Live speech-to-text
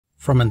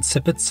From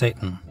Insipid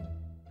Satan.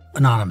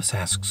 Anonymous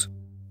asks,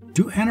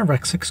 do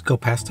anorexics go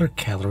past their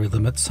calorie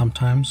limits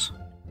sometimes?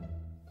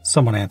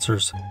 Someone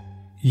answers,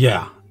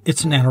 yeah,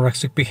 it's an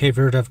anorexic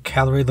behavior to have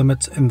calorie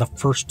limits in the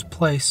first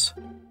place.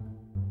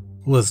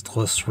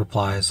 Listless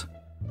replies,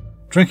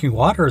 drinking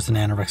water is an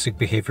anorexic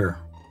behavior.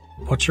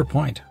 What's your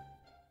point?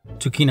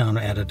 Tukino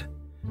added,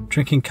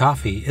 drinking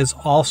coffee is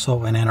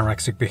also an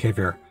anorexic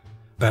behavior.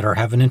 Better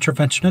have an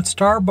intervention at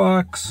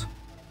Starbucks.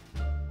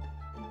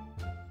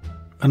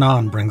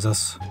 Anon brings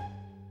us,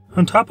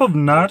 on top of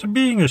not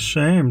being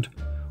ashamed,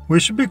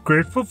 we should be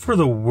grateful for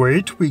the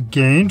weight we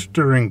gained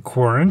during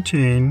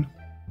quarantine.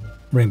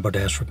 Rainbow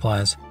Dash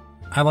replies,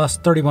 I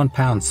lost 31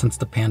 pounds since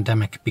the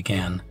pandemic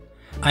began.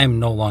 I am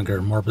no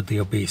longer morbidly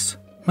obese.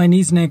 My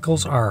knees and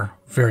ankles are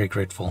very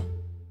grateful.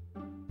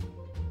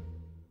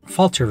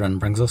 Faltiran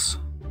brings us,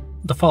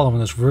 the following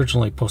was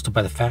originally posted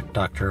by the Fat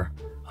Doctor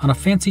on a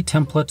fancy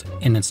template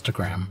in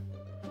Instagram.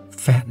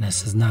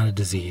 Fatness is not a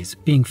disease.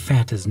 Being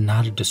fat is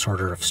not a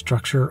disorder of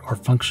structure or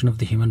function of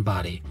the human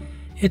body.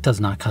 It does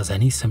not cause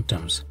any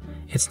symptoms.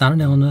 It's not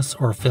an illness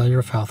or a failure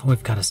of health, and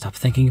we've got to stop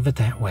thinking of it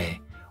that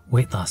way.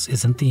 Weight loss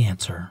isn't the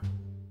answer.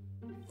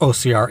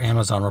 OCR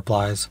Amazon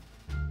replies,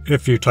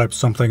 if you type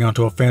something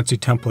onto a fancy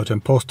template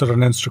and post it on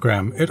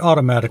Instagram, it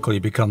automatically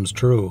becomes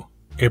true.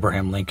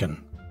 Abraham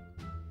Lincoln.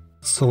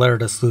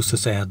 Celeritas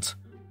Lucis adds,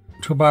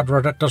 too bad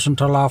Reddit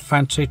doesn't allow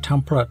fancy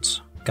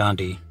templates.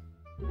 Gandhi.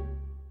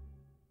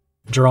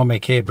 Jerome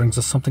AK brings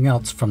us something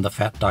else from the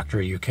Fat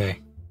Doctor UK.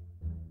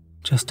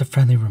 Just a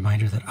friendly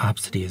reminder that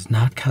obesity is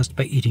not caused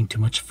by eating too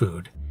much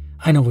food.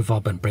 I know we've all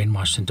been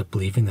brainwashed into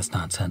believing this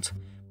nonsense,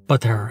 but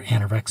there are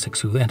anorexics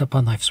who end up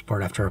on life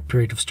support after a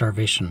period of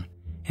starvation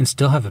and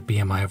still have a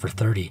BMI over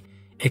 30.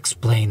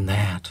 Explain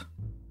that.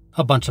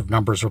 A bunch of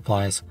numbers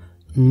replies,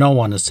 no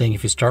one is saying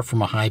if you start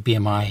from a high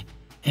BMI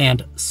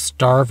and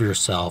starve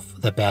yourself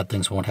that bad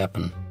things won't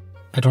happen.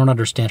 I don't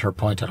understand her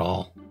point at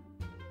all.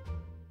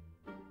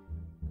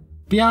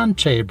 Beyond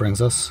Che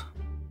brings us,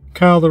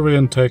 calorie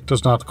intake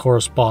does not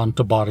correspond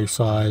to body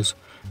size.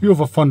 You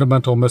have a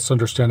fundamental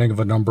misunderstanding of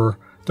a number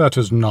that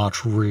is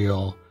not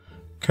real.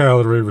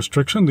 Calorie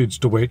restriction leads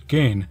to weight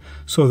gain,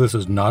 so this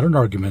is not an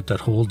argument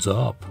that holds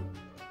up.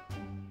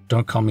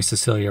 Don't Call Me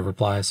Cecilia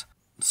replies,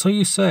 so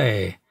you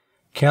say,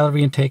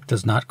 calorie intake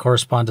does not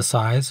correspond to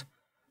size,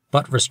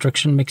 but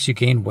restriction makes you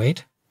gain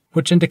weight,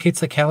 which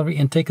indicates that calorie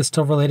intake is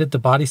still related to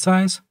body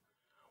size?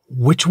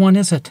 Which one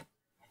is it?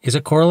 Is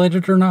it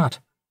correlated or not?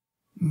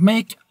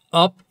 Make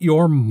up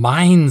your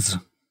minds.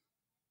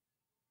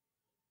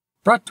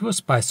 Brought to us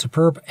by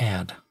Superb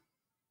Ad.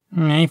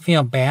 I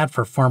feel bad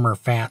for former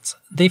fats.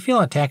 They feel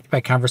attacked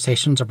by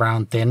conversations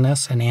around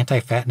thinness and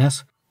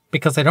anti-fatness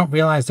because they don't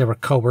realize they were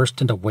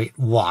coerced into weight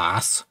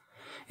loss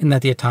and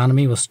that the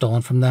autonomy was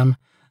stolen from them.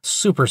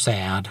 Super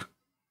sad.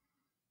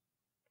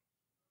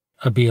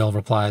 Abiel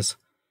replies,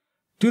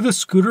 do the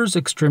scooters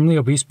extremely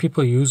obese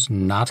people use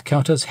not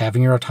count as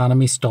having your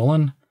autonomy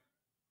stolen?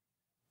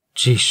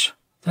 Geesh.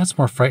 That's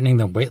more frightening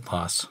than weight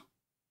loss.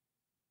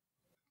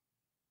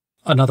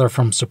 Another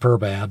from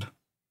Superb Ad.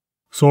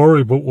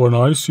 Sorry, but when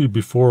I see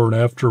before and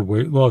after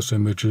weight loss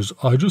images,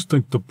 I just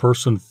think the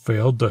person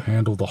failed to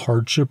handle the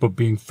hardship of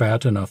being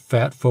fat in a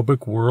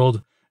fat-phobic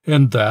world,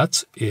 and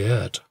that's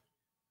it.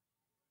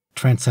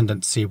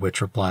 Transcendent Sea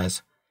Witch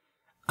replies,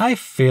 I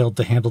failed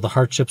to handle the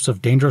hardships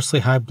of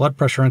dangerously high blood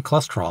pressure and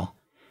cholesterol,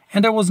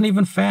 and I wasn't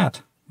even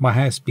fat. My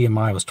highest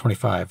BMI was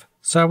 25,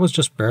 so I was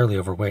just barely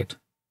overweight.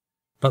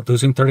 But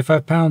losing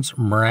 35 pounds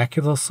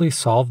miraculously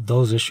solved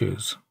those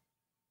issues.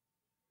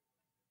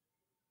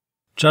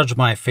 Judge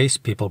My Face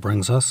People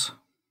brings us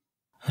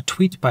a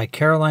tweet by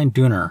Caroline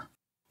Dooner,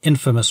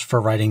 infamous for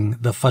writing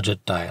The Fudget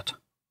Diet.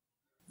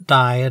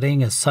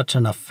 Dieting is such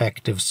an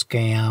effective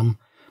scam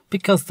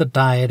because the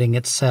dieting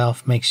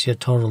itself makes you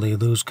totally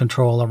lose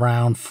control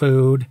around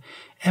food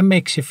and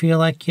makes you feel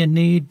like you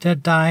need to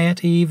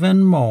diet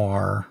even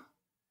more.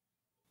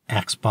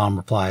 Axe Bomb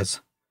replies,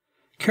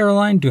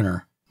 Caroline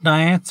Dooner,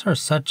 diets are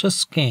such a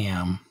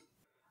scam.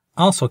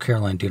 Also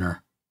Caroline Dooner,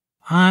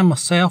 I'm a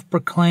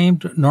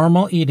self-proclaimed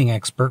normal eating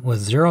expert with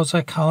zero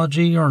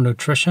psychology or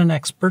nutrition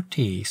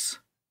expertise.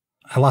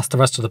 I lost the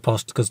rest of the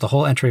post because the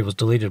whole entry was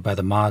deleted by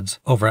the mods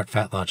over at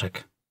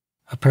FatLogic.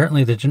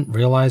 Apparently they didn't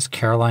realize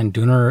Caroline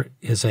Dooner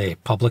is a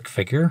public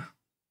figure.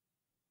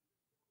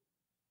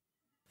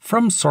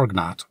 From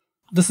Sorgnot.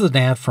 This is an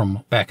ad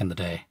from back in the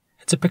day.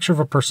 It's a picture of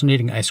a person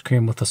eating ice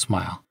cream with a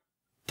smile.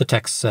 The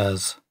text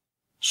says,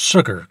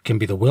 sugar can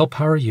be the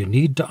willpower you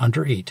need to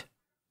undereat.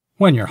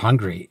 When you're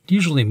hungry, it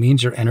usually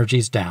means your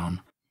energy's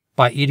down.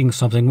 By eating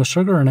something with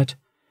sugar in it,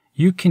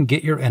 you can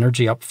get your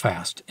energy up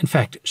fast. In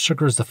fact,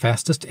 sugar is the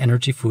fastest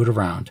energy food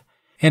around.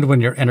 And when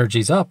your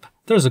energy's up,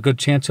 there's a good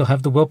chance you'll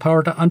have the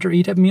willpower to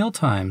undereat at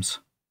mealtimes.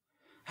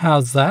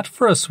 How's that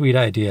for a sweet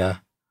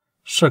idea?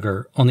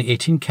 Sugar, only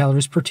 18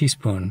 calories per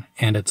teaspoon,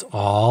 and it's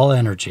all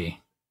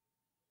energy.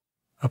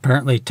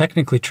 Apparently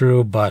technically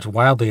true, but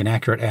wildly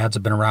inaccurate ads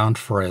have been around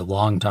for a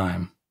long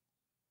time.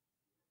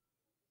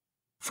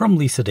 From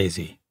Lisa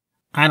Daisy.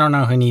 I don't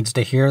know who needs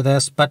to hear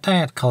this, but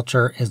diet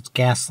culture is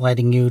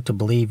gaslighting you to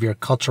believe your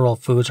cultural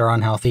foods are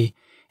unhealthy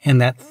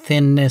and that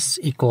thinness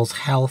equals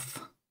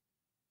health.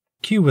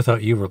 Q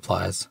without you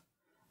replies,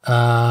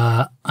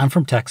 I'm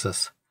from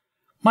Texas.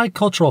 My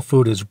cultural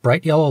food is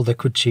bright yellow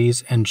liquid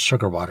cheese and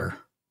sugar water.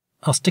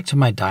 I'll stick to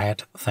my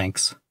diet,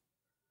 thanks.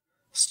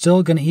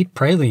 Still gonna eat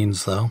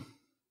pralines, though.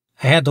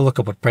 I had to look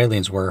up what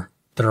pralines were.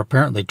 They're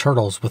apparently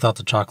turtles without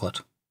the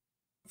chocolate.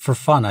 For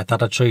fun, I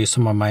thought I'd show you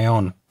some of my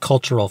own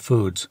cultural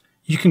foods.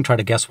 You can try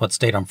to guess what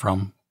state I'm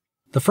from.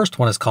 The first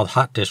one is called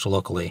hot dish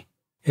locally.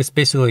 It's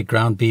basically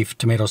ground beef,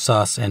 tomato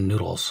sauce, and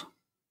noodles.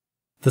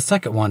 The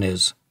second one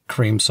is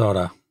cream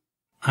soda.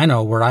 I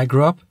know where I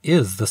grew up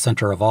is the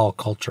center of all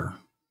culture.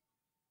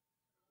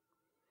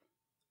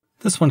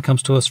 This one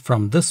comes to us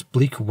from This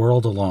Bleak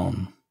World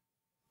Alone.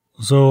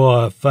 So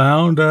I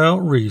found out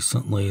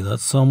recently that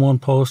someone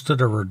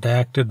posted a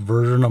redacted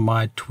version of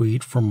my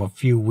tweet from a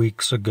few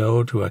weeks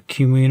ago to a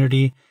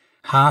community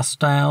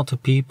hostile to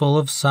people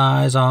of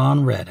size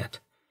on Reddit.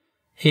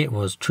 It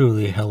was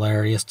truly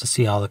hilarious to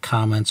see all the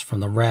comments from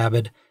the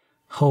rabid,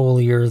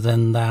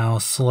 holier-than-thou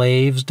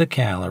slaves to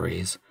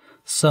calories.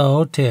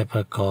 So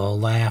typical,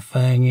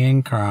 laughing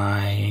and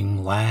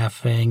crying,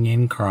 laughing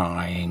and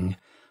crying,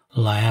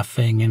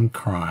 laughing and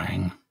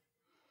crying.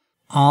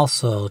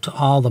 Also, to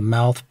all the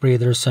mouth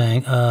breathers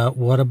saying,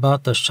 what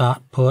about the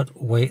shot put,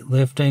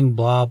 weightlifting,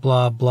 blah,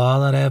 blah, blah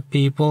that have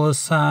people of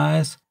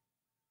size?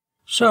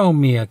 Show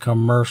me a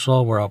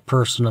commercial where a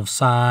person of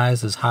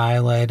size is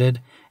highlighted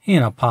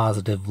in a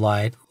positive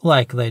light,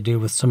 like they do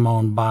with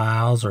Simone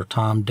Biles or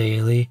Tom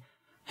Daly,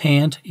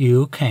 and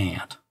you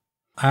can't.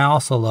 I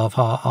also love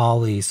how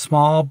all these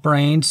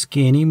small-brained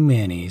skinny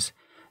minis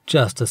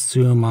just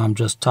assume I'm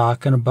just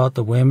talking about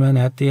the women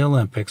at the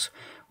Olympics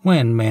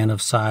when men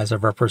of size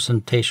have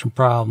representation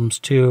problems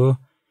too,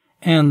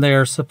 and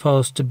they're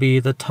supposed to be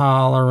the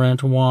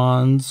tolerant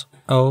ones.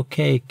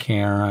 Okay,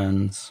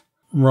 Karens.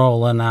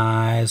 Rolling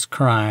eyes,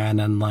 crying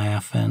and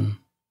laughing.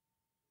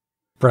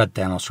 Brett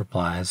Thanos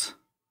replies,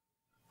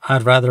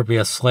 I'd rather be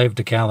a slave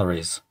to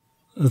calories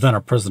than a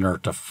prisoner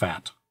to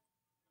fat.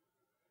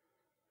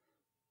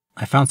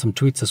 I found some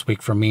tweets this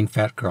week from Mean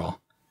Fat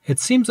Girl. It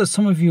seems that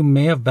some of you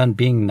may have been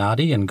being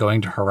naughty and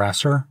going to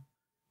harass her.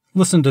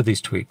 Listen to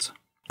these tweets.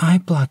 I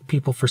block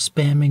people for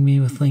spamming me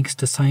with links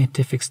to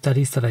scientific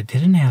studies that I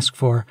didn't ask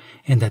for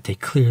and that they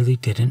clearly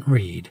didn't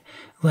read.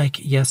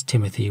 Like, yes,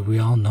 Timothy, we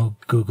all know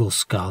Google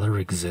Scholar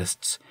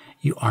exists.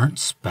 You aren't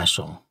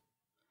special.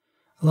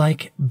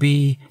 Like,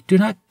 B, do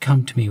not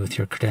come to me with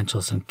your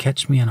credentials and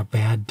catch me on a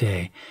bad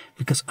day,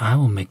 because I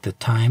will make the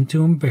time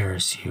to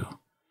embarrass you.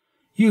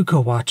 You go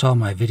watch all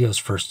my videos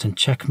first and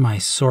check my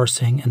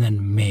sourcing, and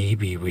then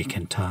maybe we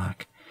can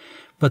talk.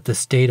 But the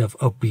state of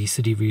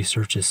obesity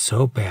research is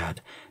so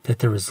bad that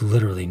there is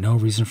literally no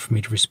reason for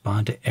me to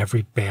respond to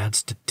every bad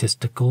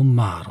statistical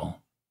model.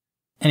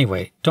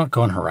 Anyway, don't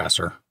go and harass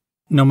her.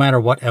 No matter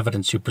what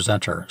evidence you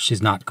present her,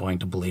 she's not going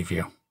to believe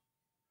you.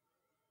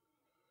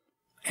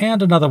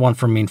 And another one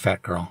from Mean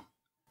Fat Girl.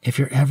 If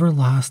you're ever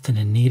lost and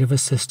in need of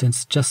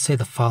assistance, just say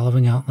the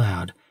following out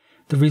loud.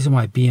 The reason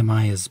why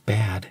BMI is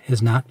bad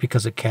is not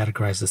because it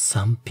categorizes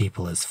some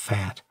people as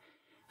fat.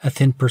 A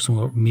thin person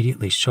will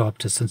immediately show up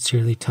to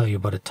sincerely tell you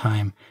about a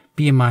time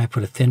BMI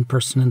put a thin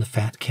person in the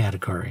fat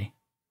category.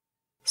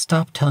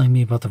 Stop telling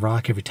me about The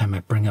Rock every time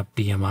I bring up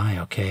BMI,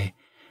 okay?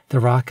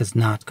 The Rock is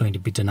not going to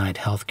be denied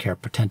health care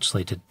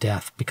potentially to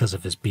death because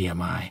of his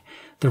BMI.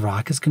 The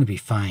Rock is going to be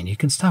fine. You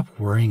can stop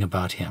worrying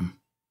about him.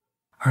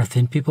 Are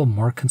thin people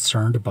more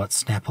concerned about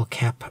Snapple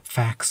cap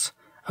facts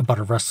about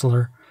a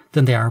wrestler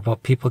than they are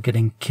about people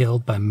getting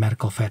killed by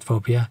medical fat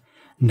phobia?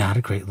 Not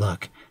a great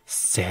look.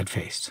 Sad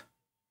face.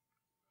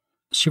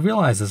 She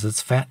realizes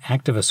it's fat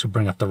activists who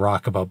bring up The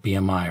Rock about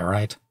BMI,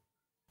 right?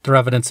 Their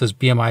evidence is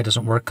BMI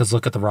doesn't work because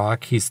look at The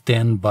Rock, he's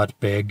thin but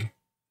big.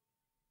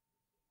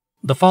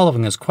 The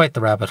following is quite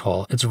the rabbit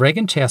hole. It's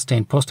Reagan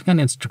Chastain posting on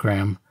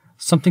Instagram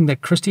something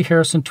that Christy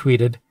Harrison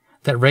tweeted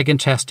that Reagan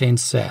Chastain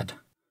said.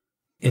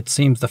 It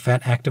seems the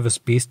fat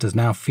activist beast is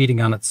now feeding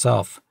on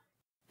itself.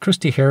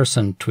 Christy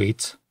Harrison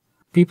tweets,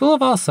 people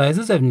of all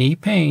sizes have knee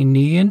pain,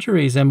 knee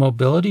injuries, and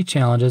mobility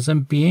challenges,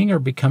 and being or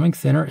becoming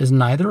thinner is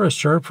neither a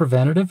sure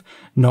preventative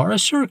nor a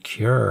sure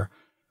cure.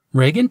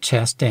 Reagan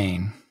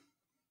Chastain.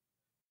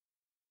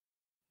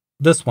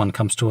 This one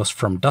comes to us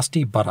from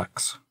Dusty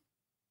Buttocks.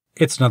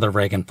 It's another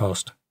Reagan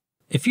post.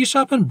 If you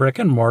shop in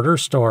brick-and-mortar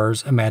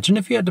stores, imagine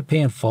if you had to pay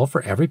in full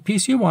for every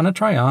piece you want to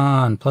try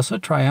on, plus a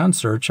try-on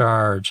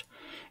surcharge.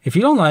 If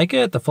you don't like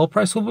it, the full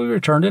price will be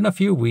returned in a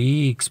few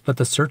weeks, but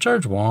the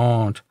surcharge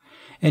won't.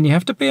 And you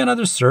have to pay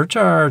another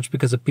surcharge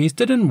because a piece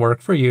didn't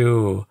work for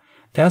you.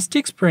 That's the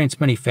experience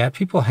many fat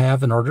people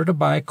have in order to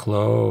buy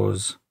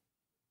clothes.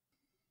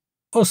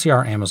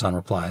 OCR Amazon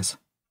replies,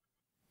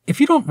 if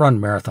you don't run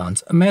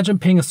marathons, imagine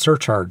paying a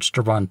surcharge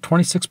to run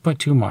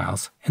 26.2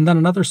 miles and then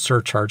another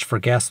surcharge for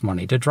gas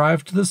money to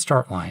drive to the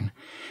start line.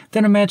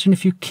 Then imagine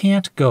if you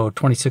can't go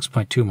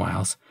 26.2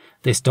 miles.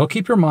 They still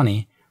keep your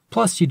money,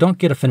 plus you don't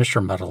get a finisher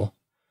medal.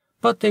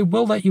 but they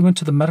will let you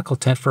into the medical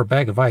tent for a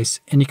bag of ice,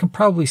 and you can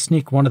probably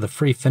sneak one of the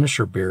free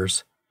finisher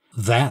beers.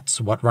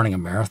 That's what running a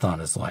marathon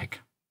is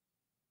like.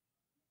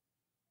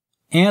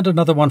 And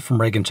another one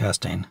from Reagan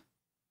Chastain.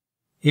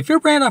 If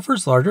your brand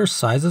offers larger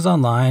sizes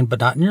online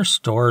but not in your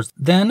stores,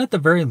 then at the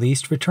very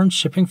least, return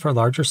shipping for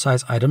larger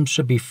size items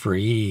should be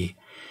free.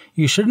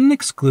 You shouldn't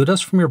exclude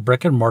us from your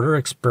brick and mortar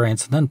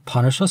experience and then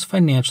punish us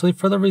financially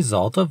for the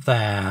result of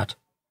that.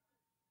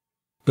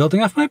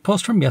 Building off my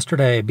post from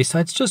yesterday,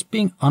 besides just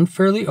being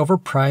unfairly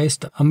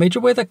overpriced, a major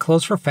way that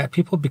clothes for fat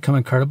people become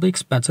incredibly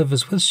expensive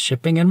is with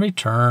shipping and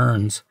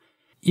returns.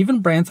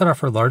 Even brands that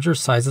offer larger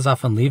sizes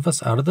often leave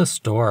us out of the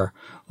store.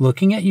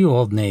 Looking at you,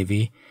 Old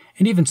Navy.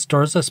 And even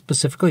stores that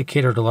specifically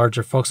cater to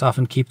larger folks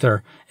often keep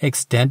their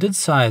extended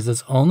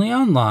sizes only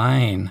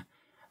online.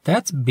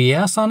 That's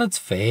BS on its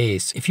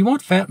face. If you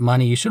want fat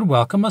money, you should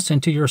welcome us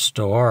into your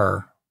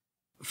store.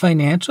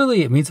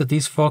 Financially, it means that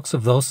these folks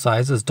of those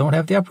sizes don't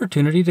have the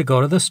opportunity to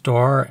go to the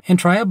store and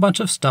try a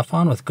bunch of stuff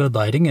on with good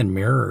lighting and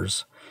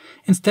mirrors.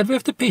 Instead, we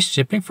have to pay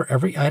shipping for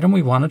every item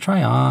we want to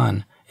try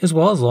on, as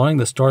well as loaning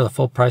the store the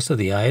full price of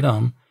the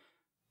item.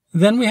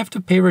 Then we have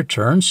to pay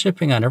return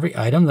shipping on every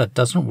item that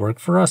doesn't work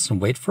for us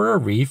and wait for a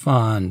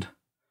refund.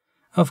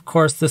 Of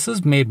course, this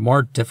is made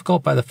more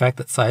difficult by the fact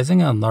that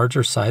sizing on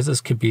larger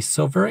sizes can be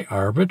so very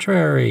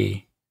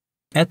arbitrary.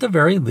 At the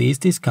very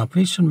least, these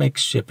companies should make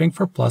shipping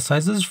for plus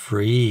sizes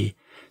free,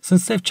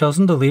 since they've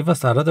chosen to leave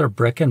us out of their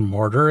brick and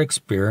mortar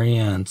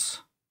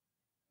experience.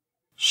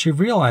 She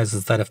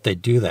realizes that if they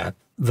do that,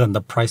 then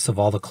the price of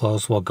all the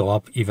clothes will go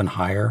up even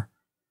higher.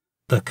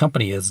 The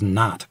company is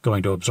not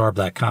going to absorb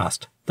that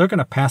cost. They're going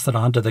to pass it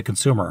on to the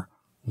consumer,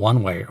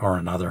 one way or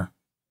another.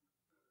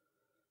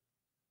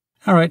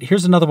 All right,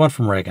 here's another one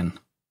from Reagan.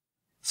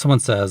 Someone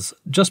says,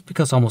 just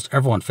because almost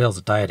everyone fails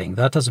at dieting,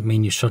 that doesn't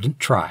mean you shouldn't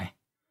try.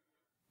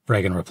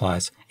 Reagan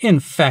replies, in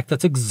fact,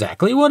 that's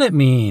exactly what it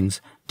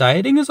means.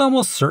 Dieting is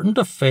almost certain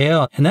to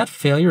fail, and that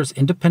failure is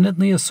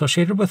independently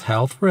associated with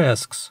health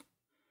risks.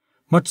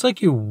 Much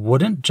like you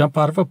wouldn't jump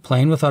out of a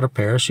plane without a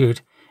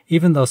parachute,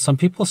 even though some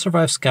people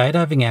survive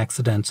skydiving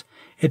accidents,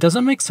 it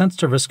doesn't make sense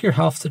to risk your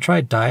health to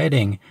try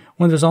dieting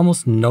when there's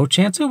almost no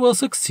chance it will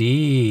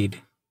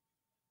succeed.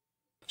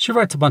 She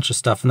writes a bunch of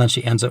stuff and then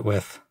she ends it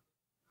with,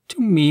 to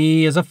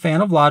me, as a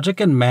fan of logic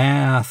and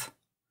math.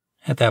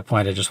 At that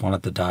point, I just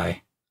wanted to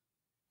die.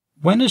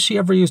 When has she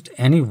ever used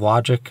any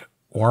logic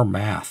or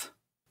math?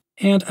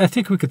 And I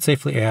think we could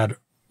safely add,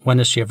 when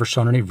has she ever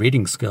shown any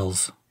reading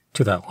skills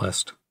to that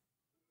list?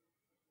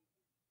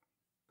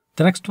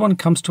 The next one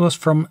comes to us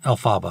from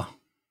Alphaba.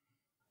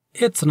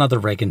 It's another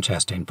Reagan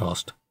Chastain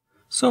post.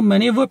 So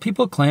many of what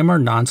people claim are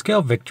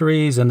non-scale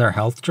victories in their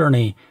health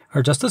journey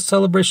are just a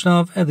celebration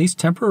of, at least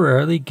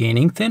temporarily,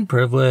 gaining thin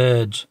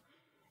privilege.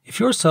 If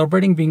you're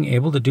celebrating being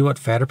able to do what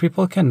fatter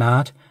people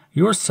cannot,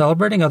 you're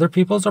celebrating other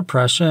people's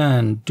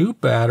oppression. Do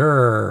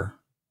better.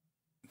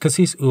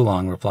 Casis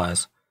Oolong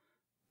replies,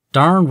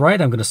 darn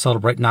right I'm going to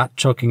celebrate not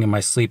choking in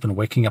my sleep and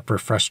waking up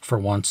refreshed for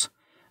once.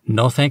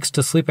 No thanks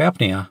to sleep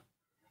apnea.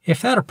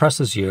 If that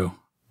oppresses you,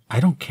 I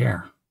don't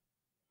care.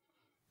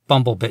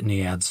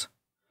 Bumblebitney adds,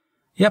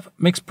 yep,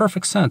 makes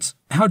perfect sense.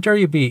 How dare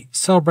you be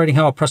celebrating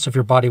how oppressive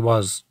your body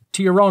was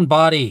to your own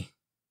body?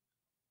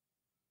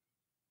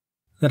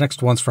 The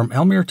next one's from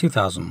Elmir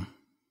 2000.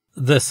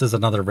 This is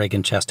another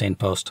Reagan Chastain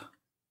post.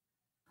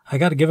 I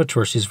gotta give it to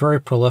her, she's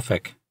very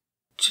prolific.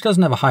 She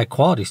doesn't have a high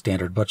quality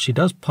standard, but she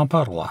does pump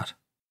out a lot.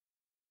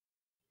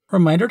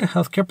 Reminder to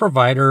healthcare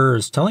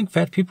providers, telling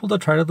fat people to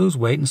try to lose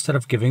weight instead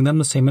of giving them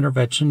the same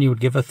intervention you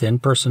would give a thin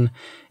person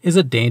is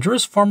a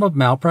dangerous form of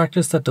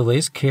malpractice that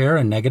delays care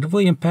and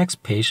negatively impacts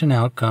patient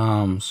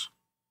outcomes.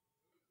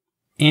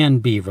 Ann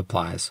B.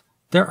 replies,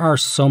 there are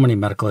so many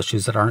medical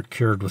issues that aren't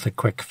cured with a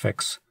quick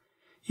fix.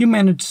 You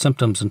manage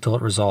symptoms until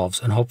it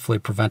resolves and hopefully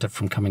prevent it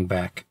from coming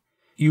back.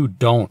 You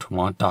don't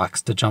want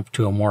docs to jump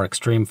to a more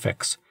extreme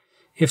fix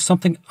if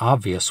something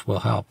obvious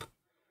will help.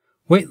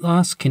 Weight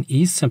loss can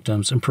ease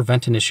symptoms and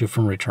prevent an issue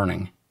from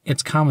returning.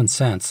 It's common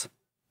sense,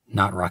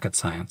 not rocket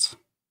science.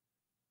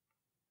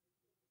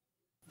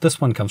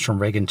 This one comes from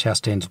Reagan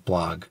Chastain's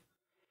blog.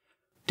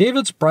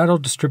 David's Bridal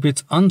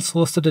distributes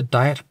unsolicited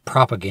diet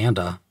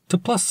propaganda to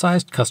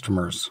plus-sized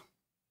customers.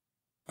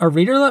 A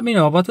reader let me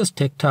know about this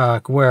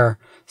TikTok where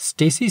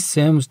Stacy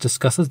Sims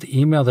discusses the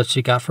email that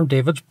she got from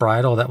David's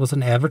Bridal that was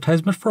an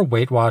advertisement for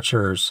Weight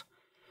Watchers.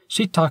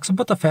 She talks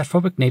about the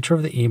fatphobic nature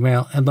of the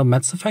email and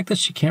laments the fact that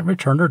she can't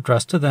return her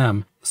dress to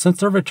them since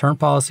their return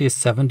policy is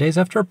 7 days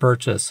after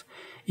purchase,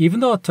 even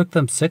though it took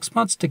them 6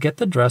 months to get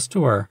the dress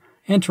to her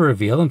and to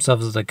reveal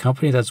themselves as a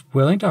company that's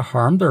willing to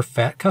harm their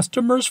fat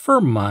customers for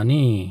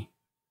money.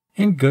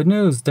 In good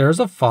news,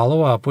 there's a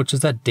follow-up, which is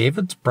that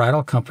David's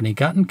Bridal Company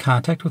got in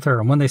contact with her,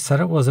 and when they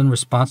said it was in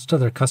response to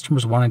their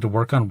customers wanting to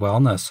work on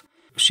wellness,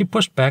 she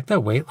pushed back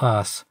that weight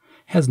loss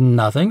has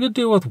nothing to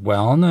do with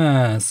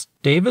wellness.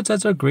 David's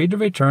has agreed to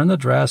return the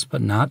dress,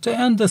 but not to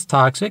end this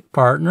toxic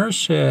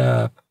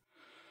partnership.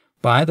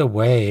 By the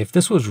way, if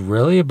this was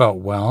really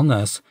about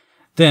wellness,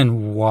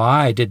 then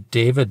why did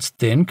David's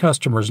thin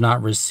customers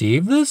not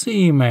receive this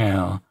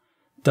email?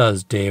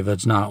 Does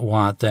David's not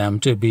want them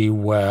to be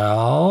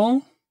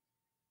well?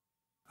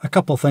 A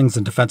couple things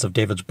in defense of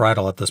David's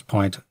bridal at this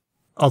point,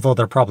 although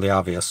they're probably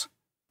obvious.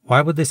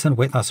 Why would they send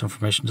weight loss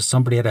information to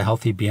somebody at a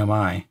healthy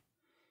BMI?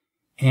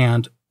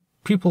 And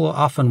people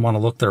often want to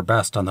look their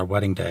best on their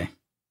wedding day.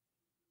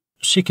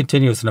 She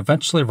continues and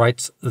eventually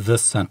writes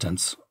this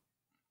sentence,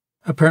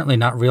 apparently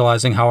not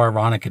realizing how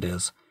ironic it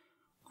is.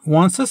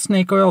 Once a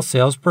snake oil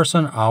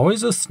salesperson,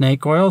 always a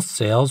snake oil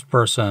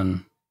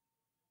salesperson.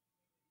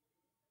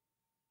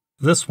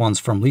 This one's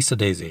from Lisa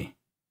Daisy.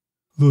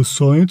 The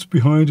science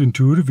behind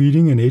intuitive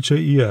eating and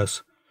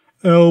HIES.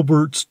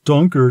 Albert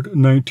Stunkard,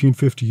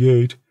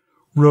 1958,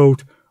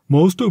 wrote,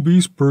 most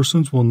obese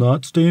persons will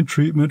not stay in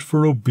treatment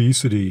for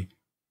obesity.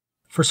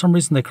 For some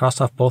reason they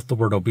crossed off both the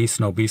word obese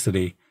and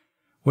obesity,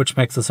 which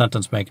makes the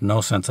sentence make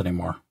no sense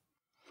anymore.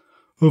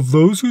 Of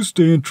those who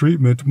stay in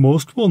treatment,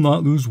 most will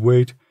not lose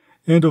weight,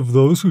 and of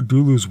those who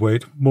do lose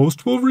weight,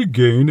 most will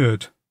regain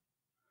it.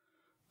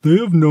 They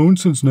have known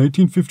since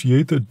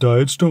 1958 that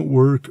diets don't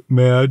work.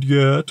 Mad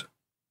yet?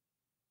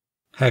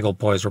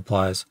 Hagglepoise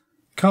replies,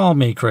 call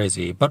me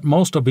crazy, but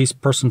most obese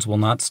persons will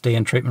not stay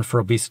in treatment for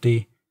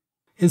obesity.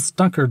 Is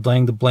Stunkard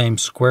laying the blame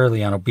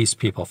squarely on obese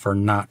people for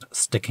not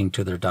sticking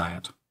to their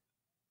diet?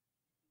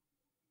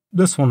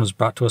 This one was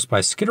brought to us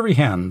by Skittery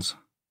Hens.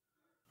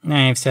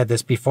 I've said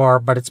this before,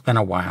 but it's been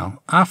a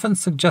while. Often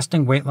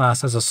suggesting weight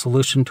loss as a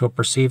solution to a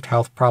perceived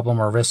health problem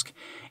or risk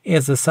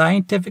is the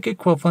scientific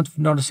equivalent of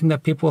noticing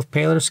that people with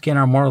paler skin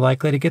are more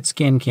likely to get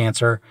skin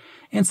cancer,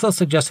 and so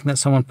suggesting that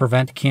someone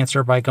prevent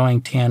cancer by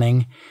going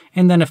tanning,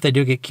 and then if they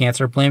do get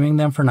cancer, blaming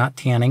them for not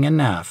tanning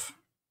enough.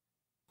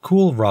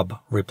 Cool Rub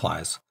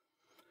replies,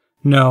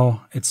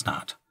 no, it's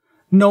not.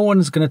 No one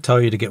is going to tell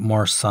you to get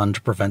more sun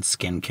to prevent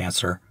skin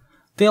cancer.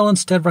 They'll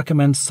instead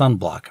recommend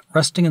sunblock,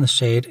 resting in the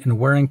shade, and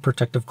wearing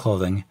protective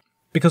clothing,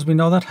 because we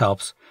know that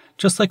helps,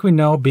 just like we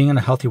know being in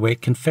a healthy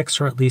weight can fix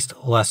or at least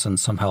lessen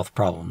some health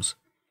problems.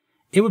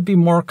 It would be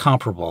more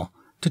comparable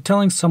to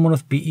telling someone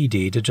with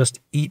BED to just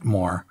eat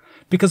more,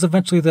 because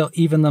eventually they'll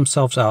even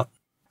themselves out,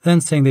 than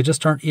saying they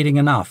just aren't eating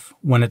enough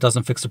when it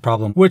doesn't fix the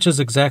problem, which is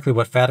exactly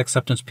what fat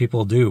acceptance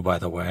people do, by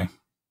the way.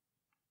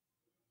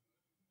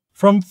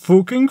 From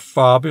Fucking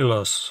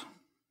Fabulous.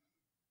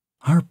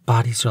 Our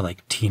bodies are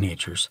like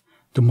teenagers.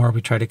 The more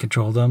we try to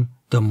control them,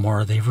 the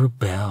more they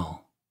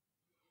rebel.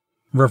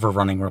 River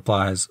Running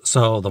replies,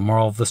 so the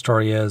moral of the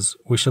story is,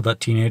 we should let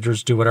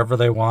teenagers do whatever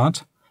they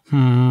want?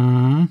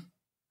 Brought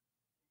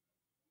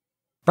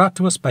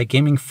to us by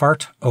Gaming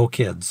Fart O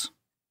Kids.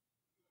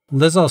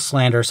 Lizzo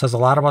slander says a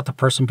lot about the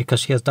person because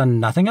she has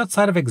done nothing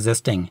outside of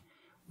existing.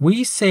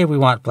 We say we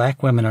want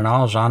black women in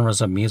all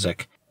genres of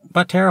music,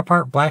 but tear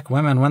apart black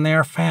women when they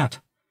are fat.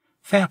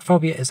 Fat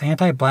phobia is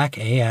anti-black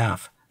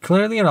AF.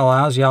 Clearly it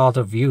allows y'all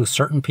to view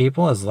certain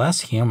people as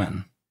less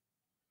human.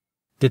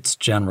 Ditz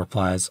Jen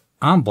replies,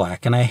 I'm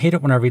black and I hate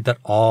it when I read that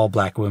all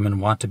black women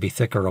want to be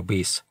thick or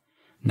obese.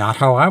 Not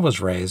how I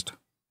was raised.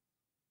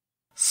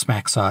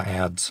 Smacksaw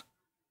adds,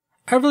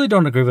 I really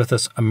don't agree with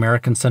this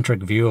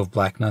American-centric view of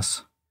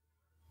blackness.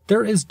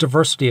 There is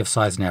diversity of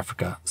size in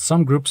Africa.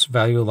 Some groups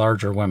value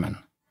larger women.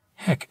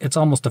 Heck, it's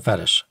almost a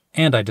fetish,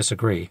 and I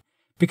disagree,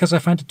 because I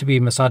find it to be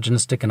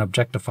misogynistic and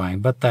objectifying,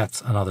 but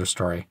that's another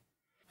story.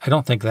 I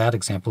don't think that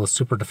example is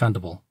super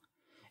defendable.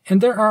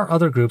 And there are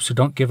other groups who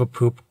don't give a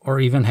poop or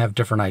even have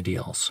different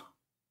ideals.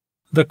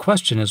 The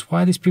question is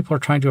why these people are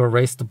trying to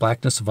erase the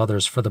blackness of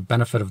others for the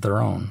benefit of their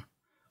own.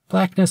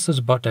 Blackness is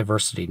about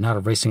diversity, not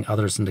erasing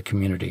others in the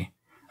community.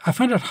 I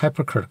find it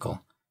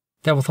hypocritical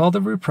that with all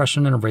the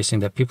repression and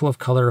erasing that people of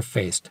color have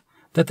faced,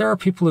 that there are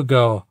people who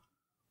go,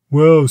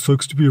 wow,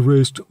 sucks to be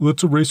erased,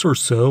 let's erase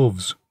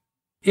ourselves.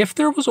 If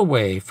there was a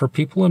way for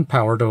people in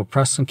power to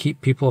oppress and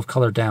keep people of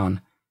color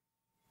down,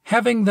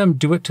 having them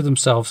do it to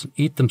themselves and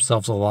eat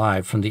themselves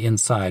alive from the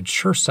inside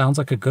sure sounds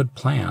like a good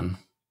plan.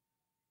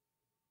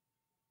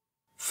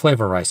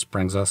 Flavor Rice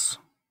brings us.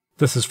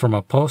 This is from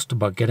a post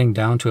about getting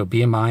down to a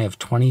BMI of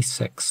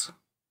 26.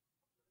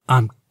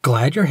 I'm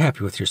glad you're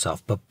happy with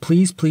yourself, but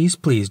please, please,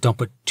 please don't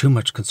put too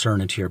much concern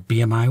into your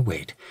BMI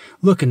weight.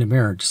 Look in the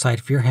mirror and decide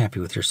if you're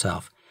happy with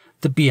yourself.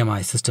 The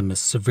BMI system is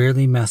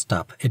severely messed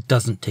up. It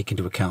doesn't take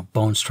into account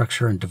bone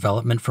structure and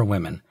development for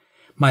women.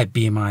 My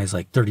BMI is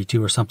like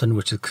 32 or something,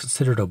 which is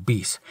considered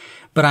obese,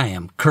 but I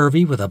am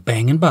curvy with a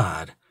bangin'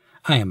 bod.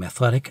 I am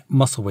athletic,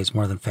 muscle weighs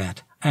more than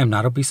fat. I am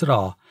not obese at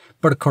all,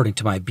 but according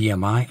to my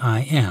BMI,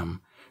 I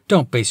am.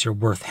 Don't base your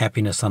worth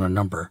happiness on a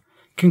number.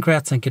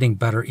 Congrats on getting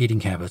better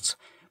eating habits,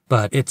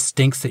 but it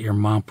stinks that your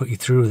mom put you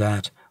through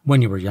that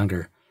when you were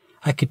younger.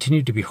 I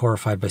continue to be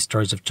horrified by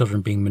stories of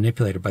children being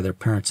manipulated by their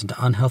parents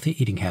into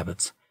unhealthy eating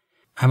habits.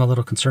 I'm a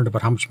little concerned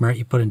about how much merit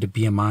you put into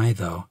BMI,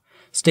 though.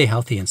 Stay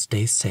healthy and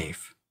stay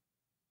safe.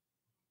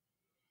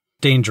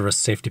 Dangerous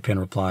Safety Pin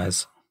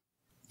replies,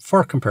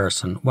 for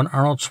comparison, when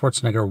Arnold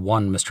Schwarzenegger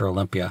won Mr.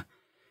 Olympia,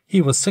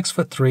 he was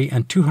 6'3"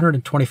 and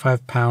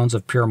 225 pounds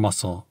of pure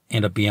muscle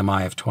and a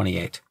BMI of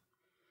 28.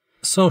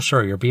 So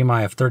sure, your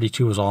BMI of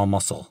 32 is all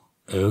muscle.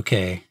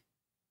 Okay.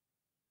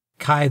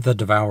 Kai the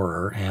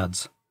Devourer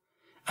adds,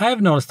 I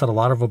have noticed that a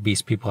lot of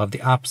obese people have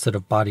the opposite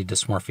of body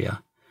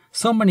dysmorphia.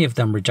 So many of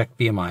them reject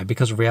BMI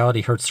because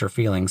reality hurts their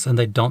feelings and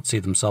they don't see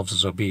themselves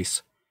as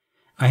obese.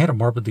 I had a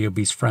morbidly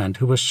obese friend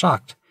who was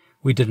shocked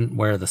we didn't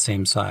wear the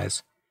same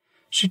size.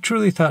 She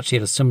truly thought she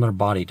had a similar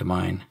body to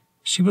mine.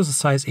 She was a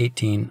size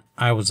 18,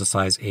 I was a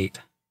size 8.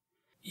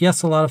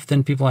 Yes, a lot of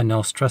thin people I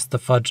know stress the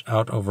fudge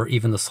out over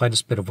even the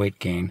slightest bit of weight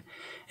gain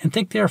and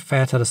think they are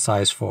fat at a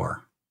size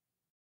 4.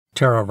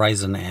 Tara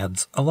Risen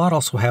adds, a lot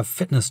also have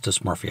fitness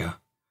dysmorphia.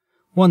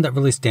 One that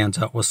really stands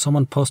out was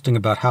someone posting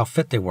about how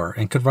fit they were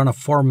and could run a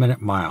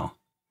 4-minute mile.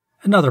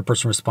 Another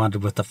person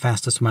responded with the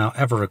fastest mile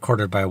ever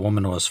recorded by a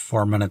woman was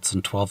 4 minutes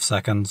and 12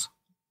 seconds.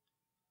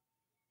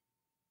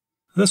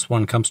 This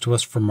one comes to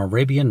us from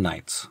Arabian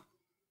Nights.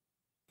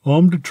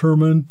 I'm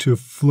determined to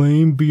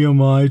flame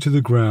BMI to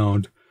the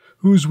ground.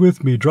 Who's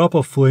with me? Drop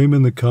a flame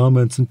in the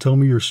comments and tell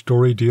me your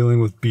story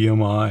dealing with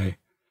BMI.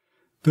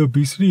 The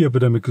obesity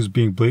epidemic is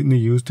being blatantly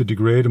used to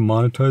degrade and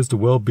monetize the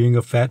well-being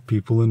of fat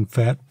people and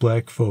fat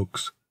black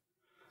folks.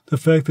 The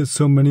fact that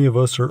so many of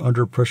us are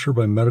under pressure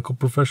by medical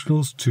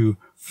professionals to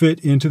fit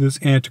into this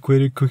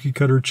antiquated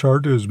cookie-cutter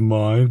chart is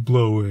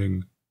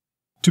mind-blowing.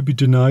 To be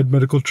denied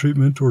medical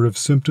treatment or have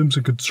symptoms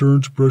and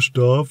concerns brushed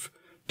off,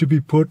 to be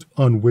put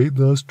on weight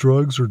loss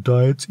drugs or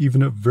diets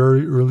even at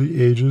very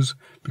early ages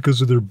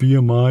because of their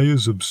BMI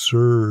is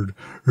absurd.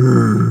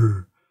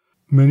 Urgh.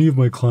 Many of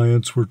my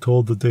clients were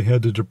told that they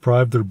had to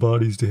deprive their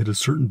bodies to hit a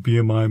certain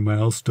BMI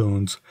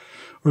milestones,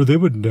 or they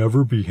would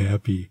never be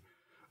happy.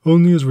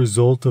 Only as a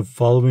result of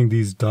following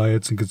these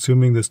diets and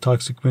consuming this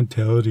toxic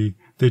mentality,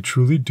 they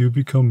truly do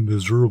become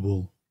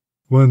miserable.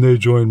 When they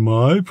join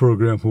my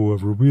program,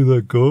 however, we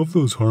let go of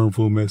those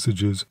harmful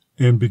messages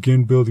and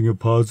begin building a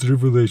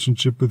positive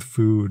relationship with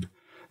food.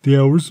 The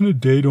hours in a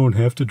day don't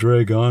have to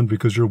drag on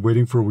because you're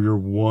waiting for your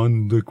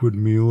one liquid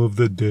meal of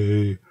the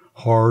day.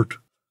 Heart.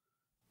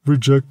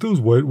 Reject those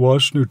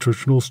whitewashed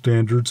nutritional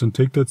standards and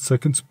take that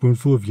second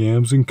spoonful of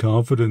yams in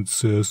confidence,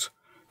 sis.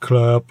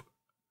 Clap.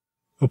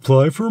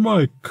 Apply for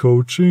my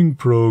coaching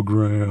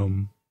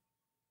program.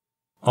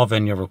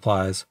 Alvenia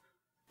replies,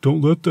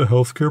 Don't let the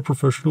healthcare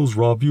professionals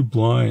rob you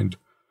blind.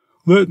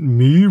 Let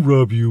me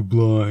rub you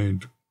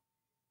blind.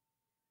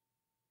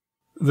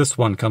 This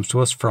one comes to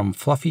us from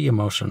Fluffy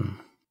Emotion.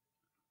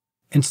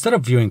 Instead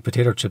of viewing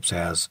potato chips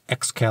as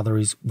X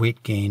calories,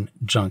 weight gain,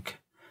 junk,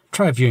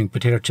 try viewing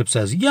potato chips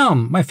as,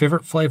 yum, my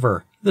favorite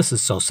flavor. This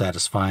is so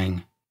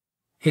satisfying.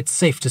 It's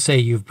safe to say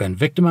you've been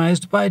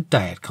victimized by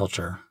diet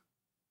culture.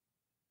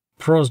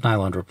 Pros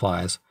Nyland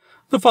replies,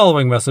 the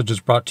following message is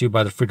brought to you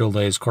by the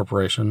Frito-Lay's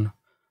Corporation.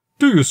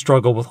 Do you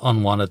struggle with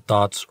unwanted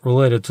thoughts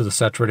related to the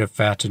saturated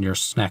fat in your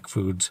snack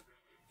foods?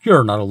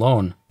 You're not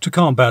alone. To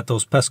combat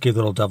those pesky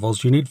little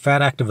devils, you need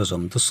fat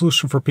activism, the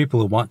solution for people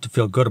who want to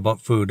feel good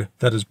about food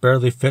that is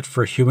barely fit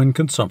for human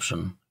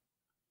consumption.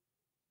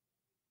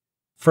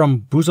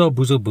 From Buzo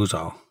Buzo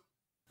Buzo.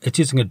 It's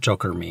using a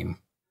Joker meme.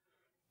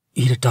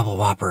 Eat a double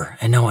whopper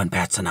and no one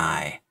bats an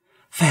eye.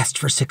 Fast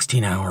for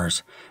 16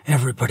 hours.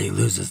 Everybody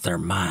loses their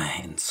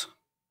minds.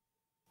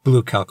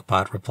 Blue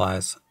Calcapot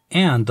replies,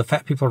 and the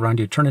fat people around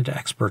you turn into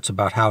experts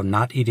about how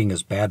not eating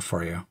is bad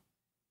for you.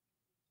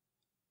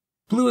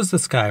 Blue as the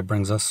Sky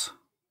brings us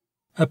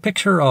a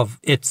picture of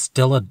It's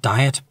Still a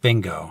Diet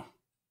Bingo.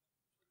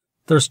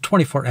 There's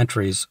 24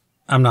 entries.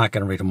 I'm not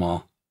going to read them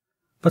all.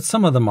 But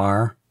some of them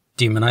are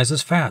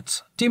demonizes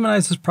fats,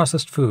 demonizes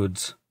processed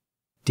foods,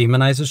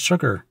 demonizes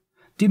sugar,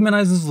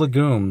 demonizes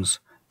legumes,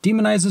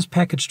 demonizes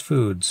packaged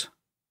foods,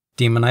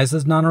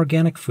 demonizes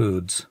non-organic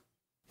foods,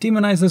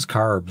 demonizes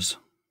carbs.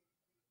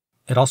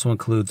 It also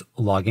includes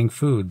logging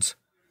foods,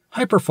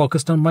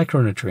 hyper-focused on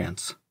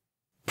micronutrients,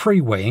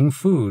 pre-weighing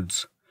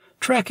foods,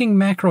 tracking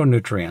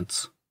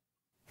macronutrients,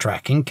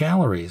 tracking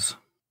calories.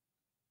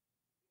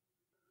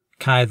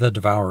 Kai the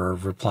Devourer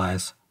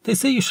replies, they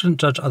say you shouldn't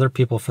judge other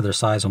people for their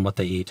size and what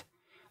they eat.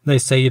 They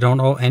say you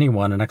don't owe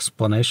anyone an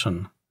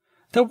explanation.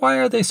 Then why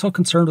are they so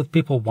concerned with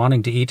people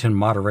wanting to eat in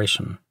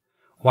moderation?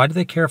 Why do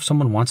they care if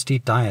someone wants to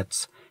eat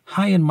diets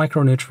high in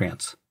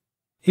micronutrients?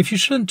 If you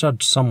shouldn't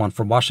judge someone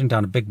for washing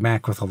down a Big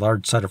Mac with a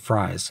large side of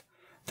fries,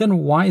 then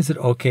why is it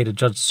okay to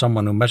judge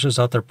someone who measures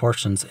out their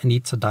portions and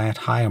eats a diet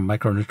high in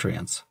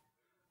micronutrients?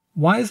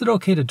 Why is it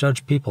okay to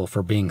judge people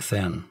for being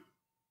thin?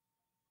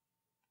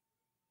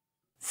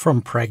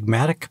 From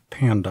Pragmatic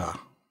Panda.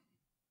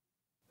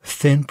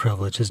 Thin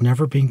privilege is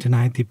never being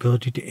denied the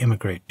ability to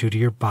immigrate due to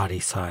your body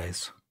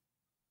size.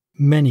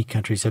 Many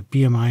countries have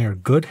BMI or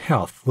good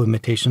health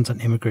limitations on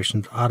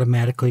immigration to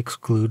automatically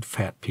exclude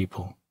fat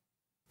people.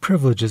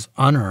 Privilege is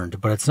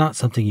unearned, but it's not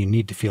something you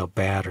need to feel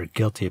bad or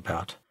guilty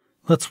about.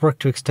 Let's work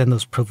to extend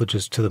those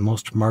privileges to the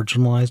most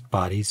marginalized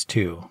bodies,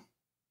 too.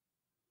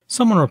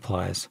 Someone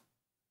replies,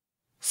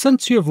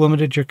 since you have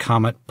limited your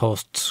comment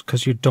posts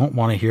because you don't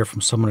want to hear from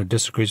someone who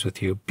disagrees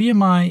with you,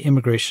 BMI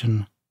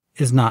immigration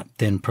is not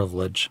thin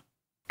privilege.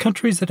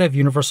 Countries that have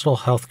universal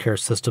healthcare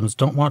systems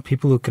don't want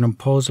people who can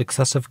impose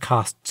excessive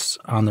costs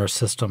on their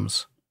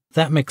systems.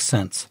 That makes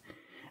sense.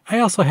 I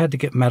also had to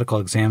get medical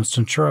exams to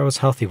ensure I was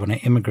healthy when I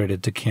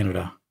immigrated to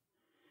Canada.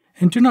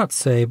 And do not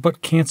say,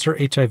 but cancer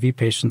HIV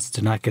patients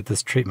do not get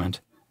this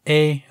treatment.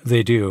 A,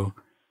 they do.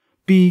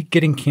 B,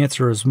 getting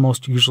cancer is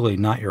most usually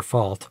not your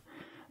fault.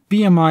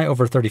 BMI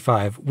over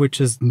 35, which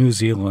is New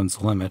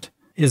Zealand's limit,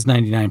 is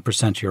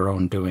 99% your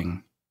own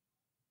doing.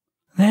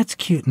 That's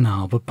cute and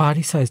all, but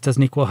body size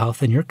doesn't equal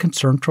health, and your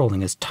concern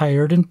trolling is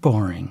tired and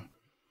boring.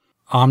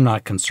 I'm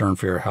not concerned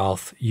for your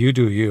health. You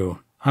do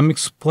you. I'm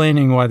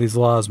explaining why these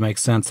laws make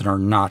sense and are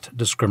not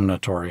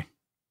discriminatory.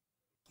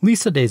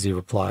 Lisa Daisy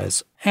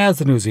replies, as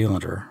a New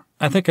Zealander,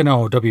 I think I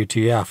know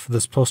WTF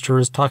this poster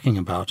is talking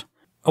about.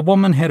 A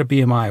woman had a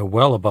BMI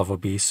well above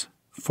obese,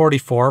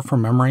 44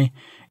 from memory,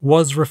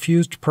 was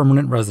refused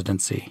permanent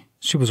residency.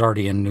 She was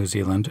already in New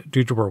Zealand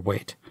due to her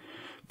weight.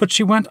 But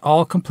she went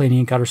all complaining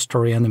and got her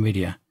story on the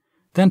media,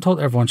 then told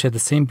everyone she had the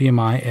same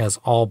BMI as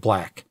All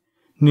Black,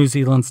 New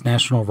Zealand's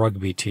national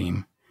rugby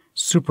team,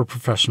 super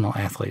professional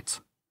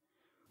athletes.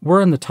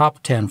 We're in the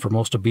top 10 for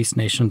most obese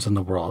nations in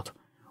the world.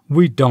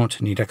 We don't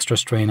need extra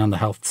strain on the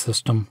health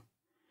system.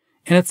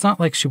 And it's not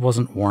like she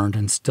wasn't warned,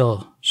 and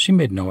still, she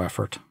made no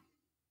effort.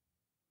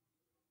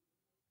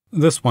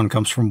 This one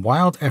comes from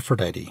Wild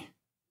Aphrodite.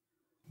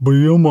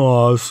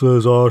 BMI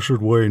says I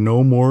should weigh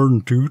no more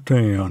than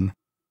 210.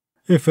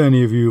 If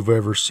any of you have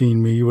ever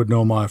seen me, you would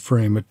know my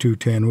frame at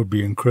 210 would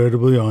be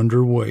incredibly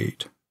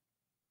underweight.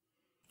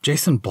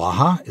 Jason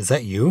Blaha, is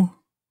that you?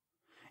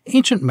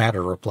 Ancient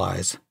Matter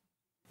replies,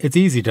 it's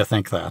easy to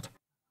think that.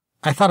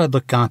 I thought I'd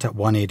look gaunt at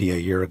 180 a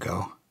year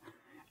ago.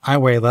 I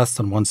weigh less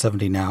than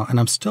 170 now, and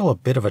I'm still a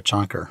bit of a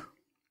chonker.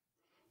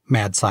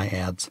 Mad Sigh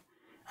adds,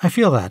 I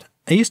feel that.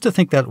 I used to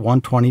think that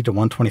 120 to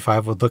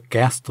 125 would look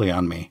ghastly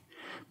on me.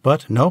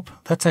 But nope,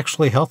 that's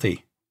actually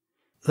healthy.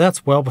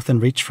 That's well within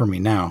reach for me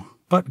now.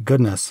 But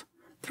goodness,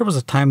 there was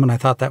a time when I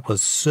thought that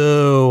was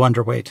so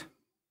underweight.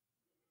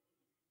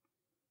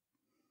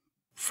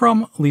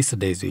 From Lisa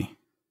Daisy.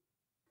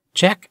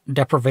 Check,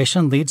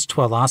 deprivation leads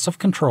to a loss of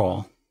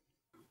control.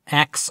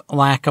 X,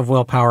 lack of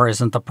willpower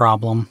isn't the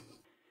problem.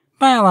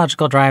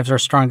 Biological drives are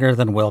stronger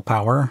than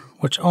willpower,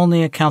 which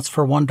only accounts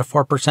for 1 to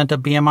 4%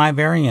 of BMI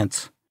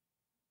variance.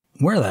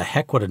 Where the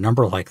heck would a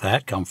number like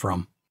that come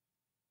from?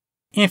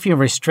 If you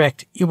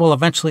restrict, you will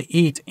eventually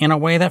eat in a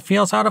way that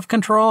feels out of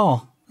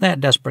control.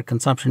 That desperate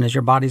consumption is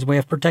your body's way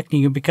of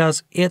protecting you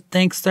because it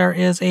thinks there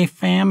is a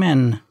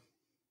famine.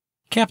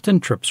 Captain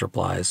Trips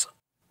replies,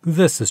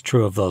 this is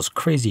true of those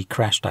crazy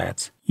crash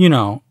diets. You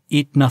know,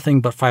 eat nothing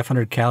but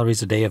 500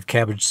 calories a day of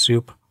cabbage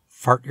soup,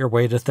 fart your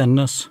way to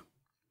thinness.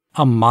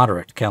 A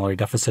moderate calorie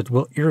deficit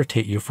will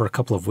irritate you for a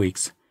couple of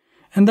weeks,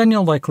 and then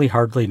you'll likely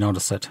hardly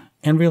notice it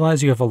and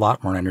realize you have a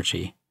lot more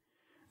energy.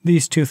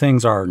 These two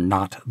things are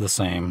not the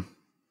same.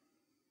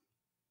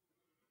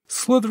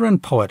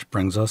 Slytherin Poet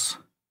brings us,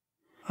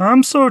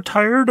 I'm so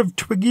tired of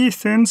twiggy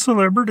thin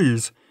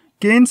celebrities.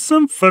 Gain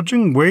some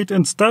fudging weight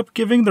and stop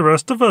giving the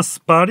rest of us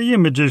body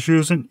image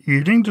issues and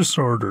eating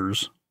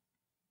disorders.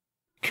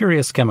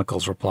 Curious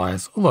Chemicals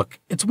replies, look,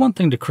 it's one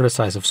thing to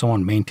criticize if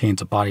someone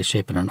maintains a body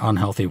shape in an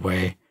unhealthy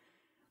way,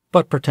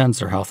 but pretends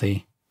they're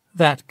healthy.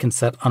 That can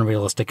set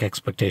unrealistic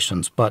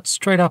expectations, but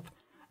straight up,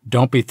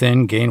 don't be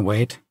thin, gain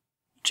weight.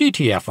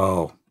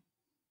 GTFO.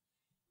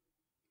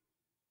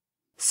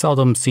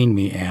 Seldom Seen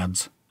Me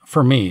adds,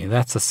 for me,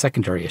 that's a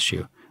secondary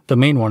issue. The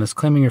main one is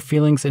claiming your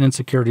feelings and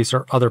insecurities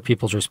are other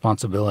people's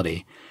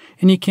responsibility,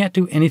 and you can't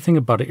do anything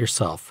about it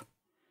yourself.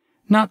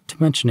 Not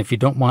to mention if you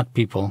don't want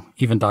people,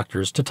 even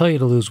doctors, to tell you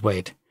to lose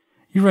weight,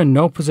 you're in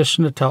no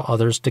position to tell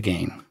others to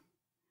gain.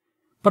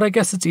 But I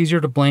guess it's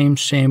easier to blame,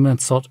 shame, and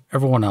insult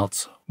everyone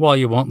else, while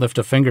you won't lift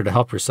a finger to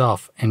help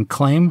yourself and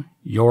claim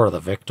you're the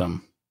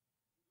victim.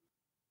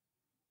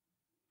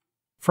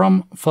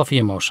 From Fluffy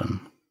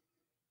Emotion.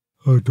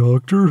 A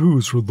doctor who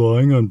is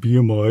relying on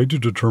BMI to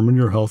determine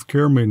your health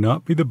care may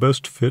not be the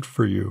best fit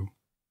for you.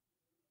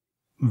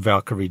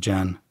 Valkyrie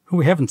Jen, who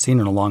we haven't seen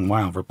in a long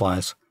while,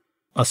 replies,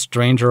 a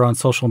stranger on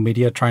social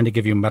media trying to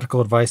give you medical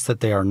advice that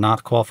they are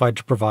not qualified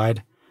to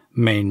provide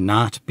may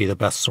not be the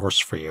best source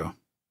for you.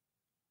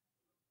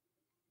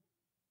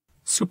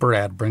 Super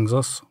Ad brings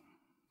us,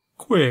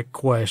 quick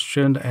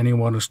question to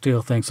anyone who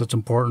still thinks it's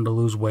important to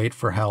lose weight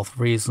for health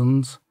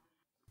reasons.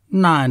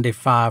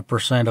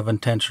 95% of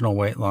intentional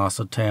weight loss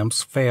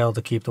attempts fail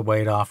to keep the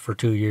weight off for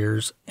 2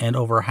 years, and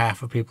over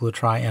half of people who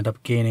try end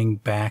up gaining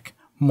back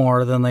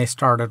more than they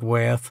started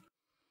with.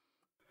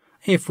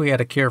 If we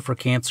had a cure for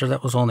cancer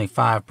that was only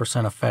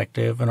 5%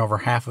 effective and over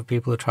half of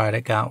people who tried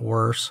it got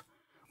worse,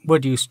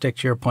 would you stick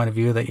to your point of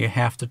view that you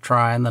have to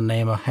try in the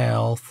name of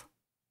health?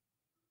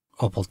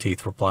 Opal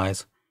Teeth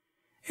replies,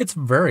 it's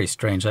very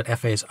strange that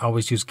FAs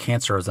always use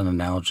cancer as an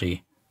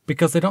analogy,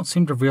 because they don't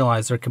seem to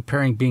realize they're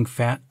comparing being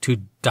fat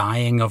to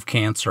dying of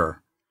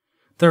cancer.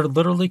 They're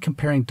literally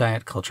comparing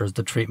diet culture as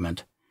the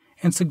treatment,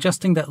 and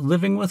suggesting that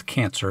living with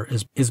cancer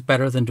is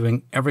better than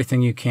doing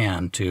everything you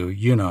can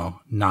to,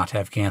 not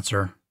have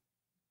cancer.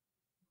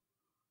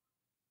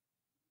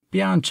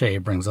 Beyond Che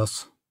brings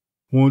us,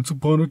 once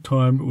upon a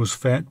time it was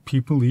fat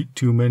people eat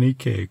too many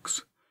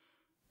cakes.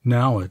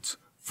 Now it's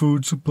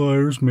food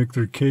suppliers make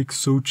their cakes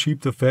so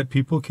cheap the fat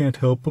people can't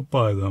help but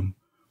buy them.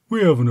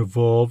 We haven't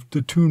evolved.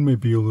 The tune may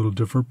be a little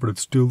different, but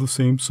it's still the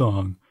same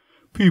song.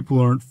 People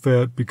aren't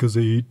fat because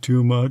they eat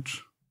too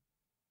much.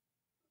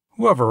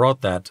 Whoever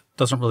wrote that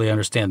doesn't really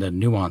understand the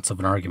nuance of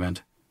an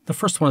argument. The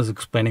first one is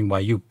explaining why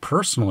you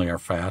personally are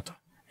fat,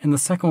 and the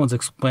second one's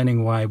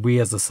explaining why we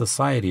as a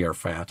society are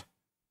fat.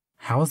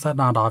 How is that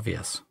not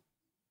obvious?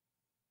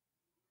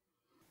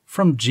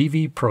 From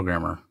GV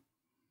Programmer.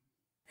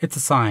 It's a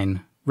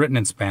sign, written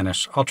in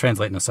Spanish. I'll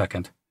translate in a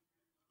second.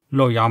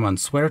 Lo llaman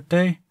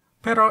suerte,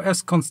 pero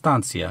es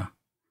constancia.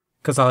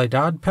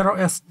 Casualidad, pero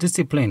es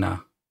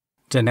disciplina.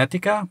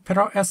 Genética,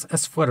 pero es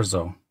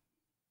esfuerzo.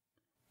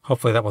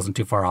 Hopefully that wasn't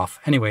too far off.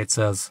 Anyway, it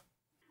says,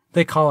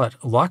 they call it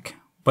luck,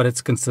 but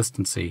it's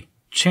consistency.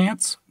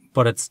 Chance,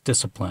 but it's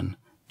discipline.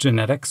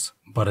 Genetics,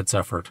 but it's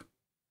effort.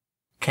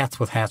 Cats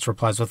with Hats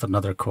replies with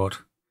another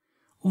quote.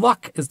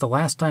 Luck is the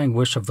last dying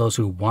wish of those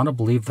who want to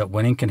believe that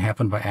winning can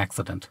happen by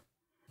accident.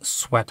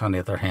 Sweat, on the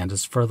other hand,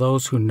 is for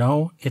those who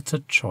know it's a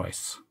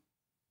choice.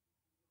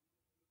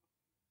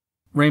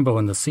 Rainbow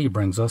in the Sea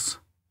brings us,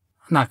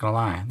 I'm not gonna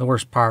lie, the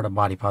worst part of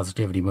body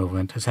positivity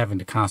movement is having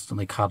to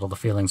constantly coddle the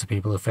feelings of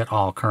people who fit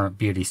all current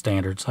beauty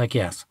standards. Like,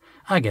 yes,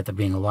 I get that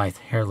being a lithe,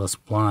 hairless,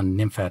 blonde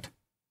nymphette,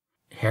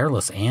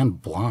 hairless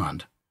and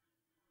blonde,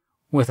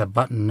 with a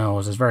button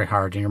nose is very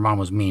hard and your mom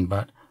was mean,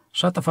 but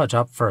shut the fudge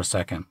up for a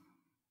second.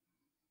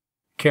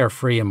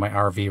 Carefree in my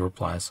RV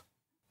replies,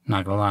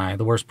 not gonna lie,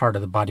 the worst part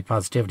of the body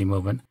positivity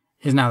movement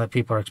is now that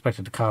people are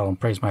expected to coddle and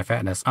praise my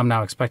fatness, I'm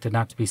now expected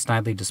not to be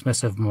snidely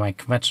dismissive of my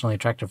conventionally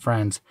attractive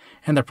friends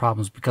and their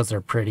problems because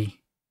they're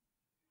pretty.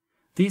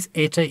 These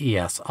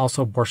HAES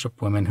also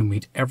worship women who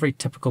meet every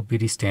typical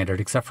beauty standard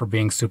except for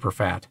being super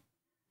fat.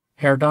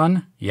 Hair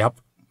done?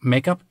 Yep.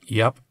 Makeup?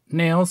 Yep.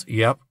 Nails?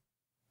 Yep.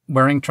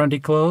 Wearing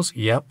trendy clothes?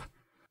 Yep.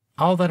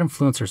 All that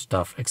influencer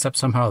stuff, except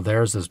somehow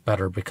theirs is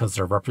better because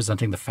they're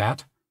representing the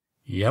fat?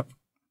 Yep.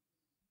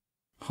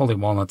 Holy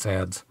Walnuts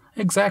adds,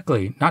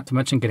 exactly, not to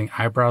mention getting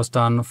eyebrows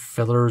done,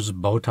 fillers,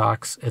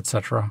 Botox,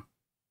 etc.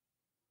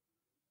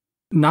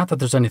 Not that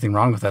there's anything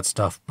wrong with that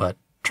stuff, but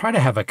try to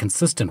have a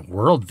consistent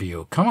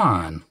worldview, come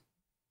on.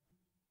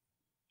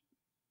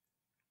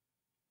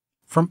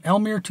 From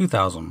Elmir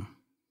 2000.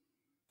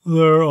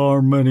 There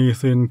are many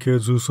thin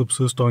kids who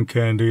subsist on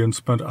candy and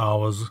spend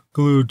hours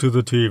glued to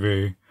the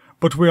TV,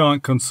 but we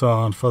aren't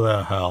concerned for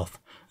their health,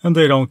 and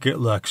they don't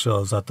get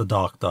lectures at the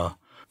doctor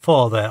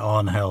for their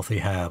unhealthy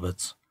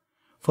habits.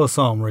 For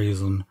some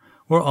reason,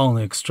 we're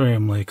only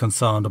extremely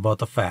concerned about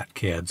the fat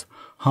kids.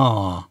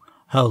 Huh,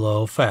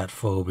 hello, fat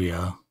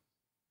phobia.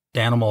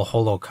 Danimal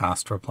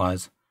Holocaust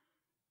replies,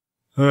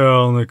 they're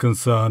only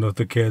concerned with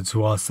the kids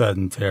who are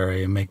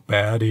sedentary and make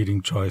bad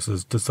eating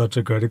choices to such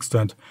a great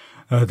extent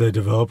that they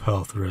develop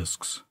health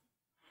risks.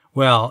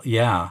 Well,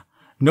 yeah,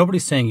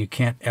 nobody's saying you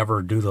can't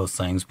ever do those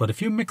things, but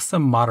if you mix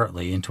them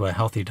moderately into a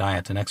healthy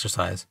diet and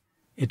exercise,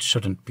 it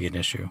shouldn't be an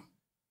issue.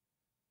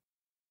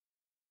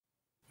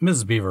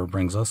 Ms. Beaver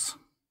brings us,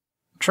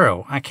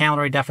 true, a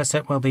calorie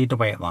deficit will lead to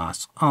weight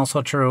loss.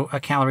 Also true, a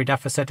calorie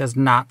deficit is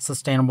not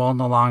sustainable in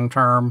the long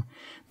term.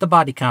 The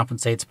body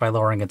compensates by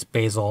lowering its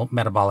basal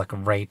metabolic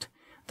rate.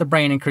 The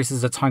brain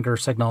increases its hunger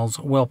signals.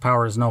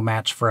 Willpower is no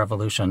match for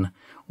evolution.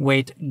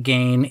 Weight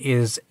gain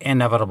is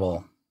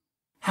inevitable.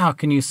 How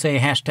can you say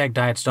hashtag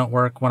diets don't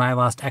work when I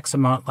lost X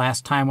amount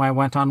last time I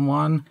went on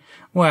one?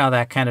 Well,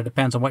 that kind of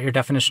depends on what your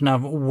definition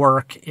of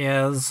work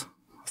is.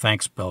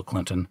 Thanks, Bill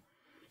Clinton.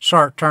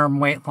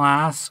 Short-term weight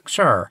loss?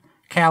 Sure.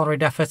 Calorie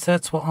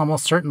deficits will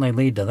almost certainly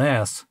lead to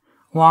this.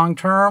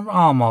 Long-term?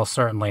 Almost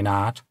certainly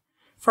not.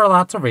 For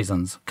lots of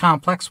reasons,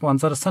 complex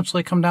ones that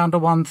essentially come down to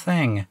one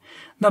thing.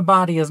 The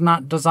body is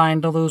not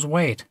designed to lose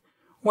weight.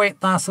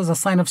 Weight loss is a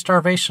sign of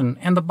starvation,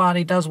 and the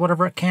body does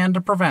whatever it can to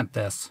prevent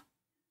this.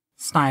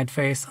 Snide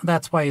face,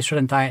 that's why you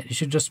shouldn't diet. You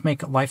should just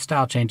make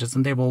lifestyle changes,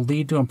 and they will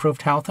lead to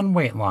improved health and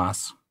weight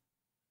loss.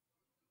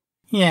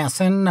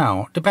 Yes and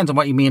no. Depends on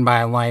what you mean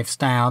by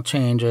lifestyle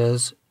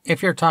changes.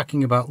 If you're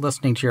talking about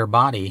listening to your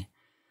body,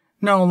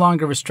 no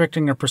longer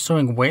restricting or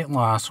pursuing weight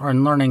loss or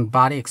learning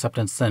body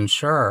acceptance, then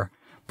sure,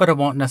 but it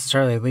won't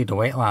necessarily lead to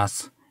weight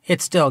loss.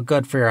 It's still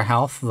good for your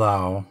health,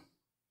 though.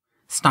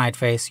 Snide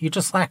face, you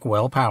just lack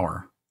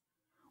willpower.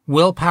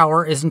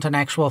 Willpower isn't an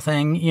actual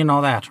thing, you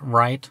know that,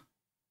 right?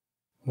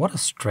 What a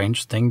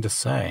strange thing to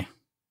say.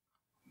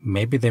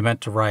 Maybe they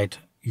meant to write,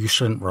 you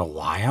shouldn't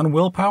rely on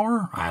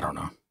willpower? I don't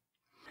know.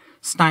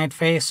 Snide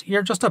face,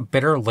 you're just a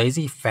bitter,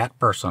 lazy, fat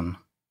person.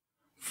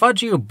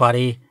 Fudge you,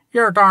 buddy.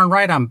 You're darn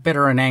right I'm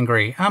bitter and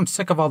angry. I'm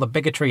sick of all the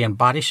bigotry and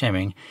body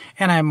shaming,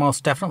 and I'm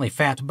most definitely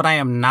fat, but I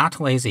am not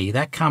lazy.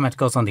 That comment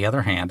goes on the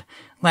other hand.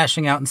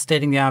 Lashing out and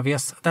stating the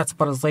obvious, that's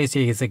about as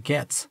lazy as it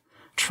gets.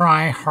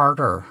 Try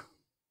harder.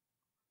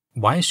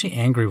 Why is she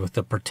angry with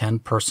the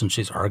pretend person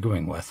she's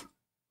arguing with?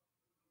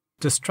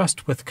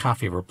 Distressed with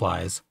Coffee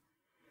replies,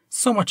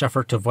 so much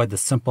effort to avoid the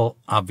simple,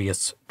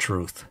 obvious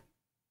truth.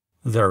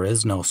 There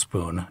is no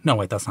spoon. No,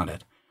 wait, that's not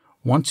it.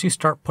 Once you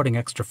start putting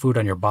extra food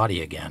on your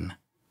body again,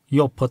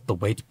 you'll put the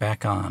weight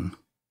back on.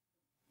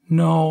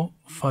 No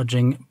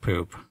fudging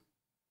poop.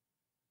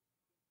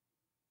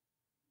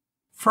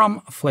 From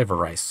Flavor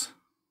Rice.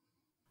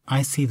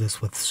 I see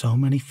this with so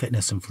many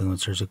fitness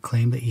influencers who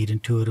claim they eat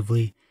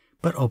intuitively,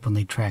 but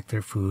openly track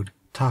their food,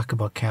 talk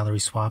about calorie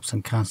swaps,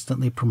 and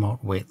constantly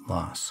promote weight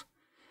loss.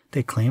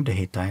 They claim to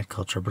hate diet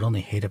culture, but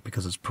only hate it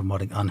because it's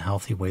promoting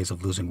unhealthy ways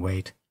of losing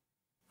weight.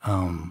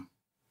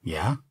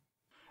 Yeah?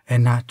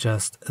 And not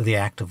just the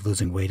act of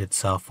losing weight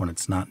itself when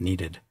it's not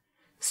needed.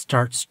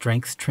 Start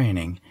strength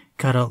training,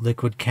 cut out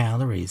liquid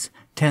calories,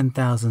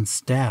 10,000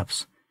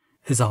 steps,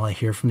 is all I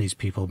hear from these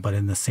people, but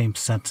in the same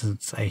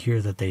sentence I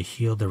hear that they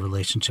healed their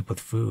relationship with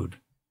food.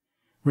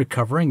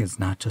 Recovering is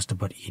not just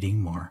about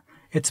eating more.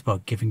 It's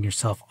about giving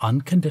yourself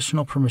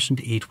unconditional permission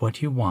to eat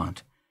what you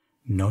want.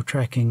 No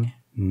tracking,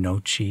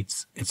 no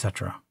cheats,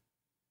 etc.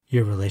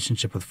 Your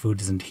relationship with food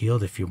isn't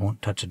healed if you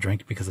won't touch a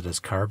drink because it has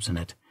carbs in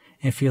it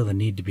and feel the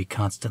need to be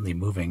constantly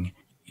moving.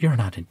 You're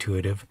not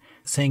intuitive.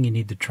 Saying you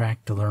need to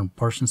track to learn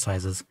portion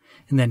sizes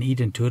and then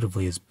eat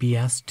intuitively is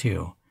BS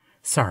too.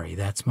 Sorry,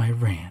 that's my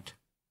rant.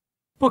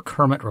 Book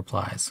Hermit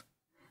replies,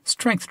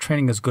 strength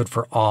training is good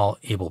for all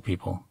able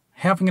people.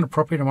 Having an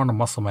appropriate amount of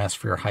muscle mass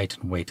for your height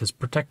and weight is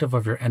protective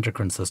of your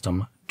endocrine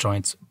system,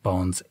 joints,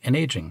 bones, and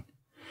aging.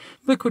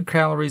 Liquid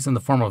calories in the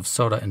form of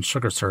soda and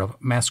sugar syrup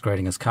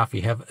masquerading as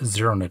coffee have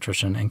zero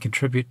nutrition and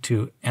contribute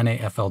to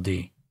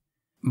NAFLD.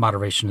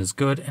 Moderation is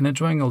good, and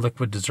enjoying a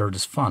liquid dessert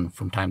is fun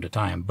from time to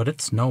time, but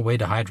it's no way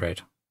to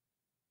hydrate.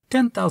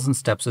 10,000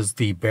 steps is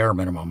the bare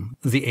minimum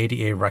the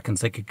ADA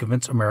reckons they could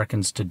convince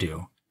Americans to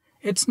do.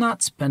 It's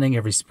not spending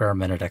every spare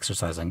minute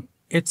exercising.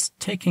 It's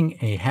taking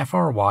a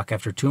half-hour walk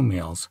after 2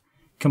 meals,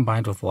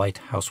 combined with light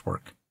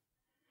housework.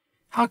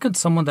 How can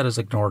someone that has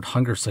ignored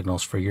hunger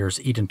signals for years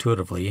eat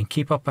intuitively and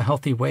keep up a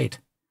healthy weight?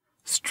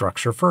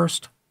 Structure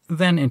first,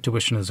 then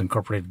intuition is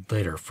incorporated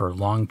later for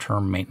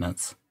long-term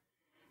maintenance.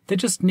 They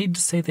just need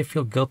to say they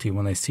feel guilty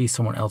when they see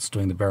someone else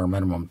doing the bare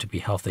minimum to be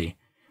healthy,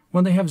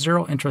 when they have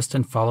zero interest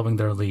in following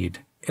their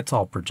lead. It's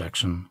all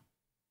projection.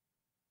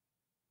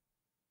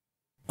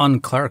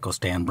 Unclerical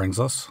Stan brings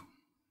us,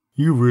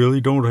 you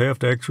really don't have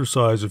to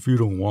exercise if you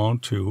don't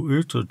want to.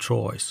 It's a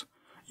choice.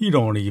 You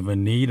don't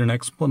even need an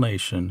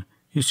explanation.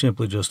 You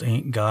simply just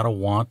ain't gotta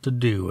want to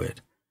do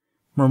it.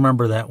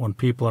 Remember that when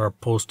people are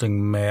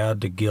posting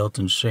mad to guilt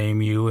and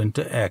shame you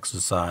into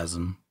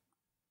exercising.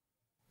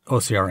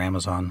 OCR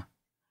Amazon.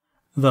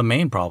 The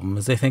main problem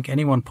is they think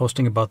anyone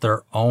posting about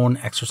their own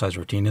exercise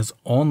routine is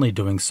only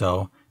doing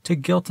so to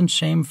guilt and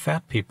shame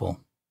fat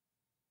people.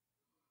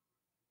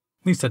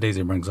 Lisa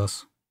Daisy brings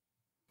us,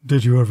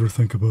 did you ever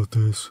think about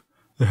this?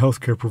 The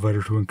healthcare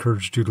provider who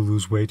encouraged you to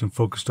lose weight and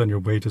focused on your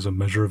weight as a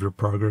measure of your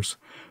progress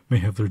may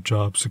have their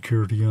job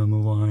security on the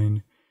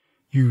line.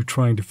 You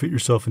trying to fit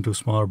yourself into a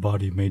smaller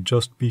body may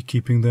just be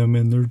keeping them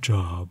in their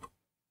job.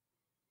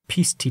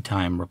 Peace Tea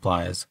Time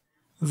replies,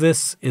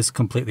 this is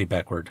completely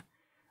backward.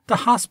 The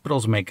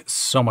hospitals make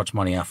so much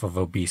money off of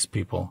obese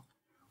people.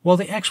 While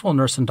the actual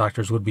nurse and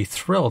doctors would be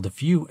thrilled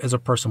if you as a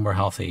person were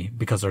healthy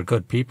because they're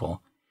good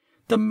people,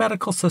 the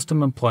medical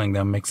system employing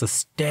them makes a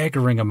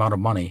staggering amount of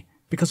money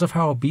because of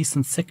how obese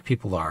and sick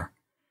people are.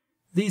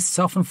 These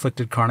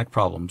self-inflicted chronic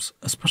problems,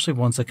 especially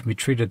ones that can be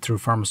treated through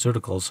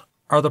pharmaceuticals,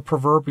 are the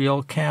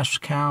proverbial cash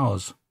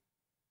cows.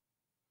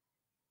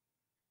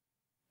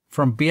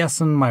 From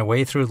BSing my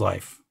way through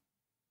life,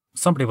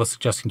 somebody was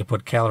suggesting to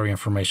put calorie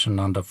information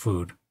onto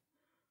food.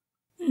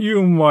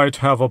 You might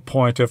have a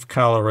point if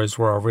calories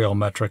were a real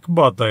metric,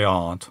 but they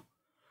aren't.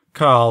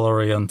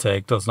 Calorie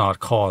intake does not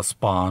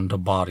correspond to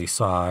body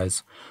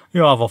size.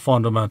 You have a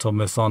fundamental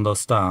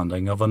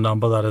misunderstanding of a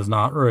number that is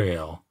not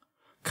real.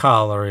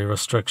 Calorie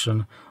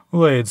restriction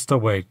leads to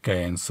weight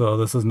gain, so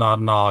this is not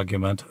an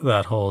argument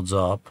that holds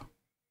up.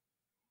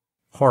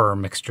 Horror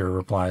Mixture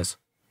replies,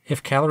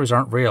 if calories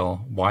aren't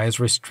real, why is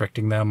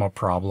restricting them a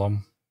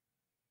problem?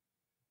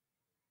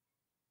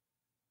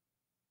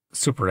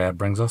 Superad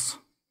brings us,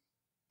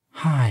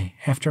 hi,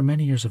 after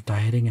many years of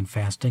dieting and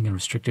fasting and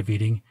restrictive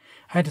eating,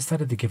 I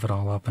decided to give it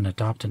all up and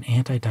adopt an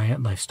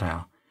anti-diet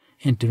lifestyle.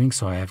 In doing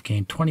so, I have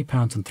gained 20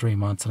 pounds in 3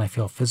 months and I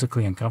feel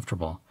physically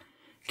uncomfortable.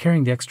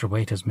 Carrying the extra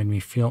weight has made me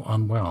feel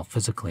unwell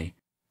physically.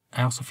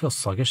 I also feel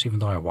sluggish even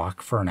though I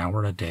walk for an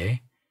hour a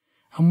day.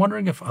 I'm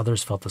wondering if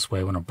others felt this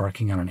way when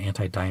embarking on an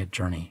anti-diet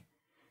journey.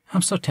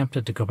 I'm so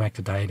tempted to go back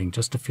to dieting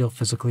just to feel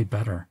physically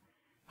better.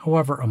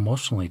 However,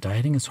 emotionally,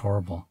 dieting is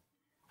horrible.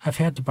 I've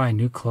had to buy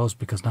new clothes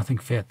because nothing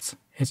fits.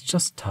 It's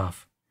just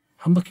tough.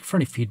 I'm looking for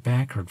any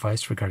feedback or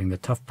advice regarding the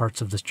tough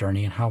parts of this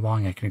journey and how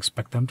long I can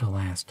expect them to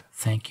last.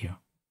 Thank you.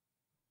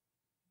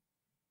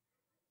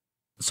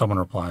 Someone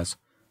replies,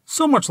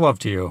 so much love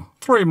to you.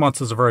 3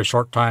 months is a very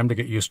short time to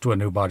get used to a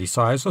new body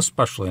size,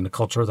 especially in a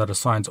culture that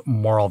assigns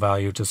moral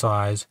value to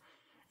size.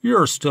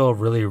 You're still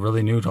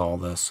really new to all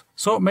this,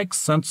 so it makes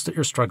sense that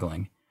you're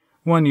struggling.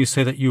 When you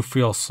say that you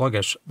feel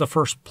sluggish, the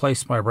first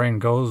place my brain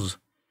goes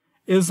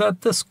is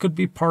that this could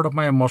be part of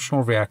my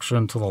emotional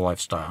reaction to the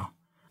lifestyle.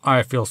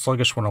 I feel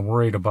sluggish when I'm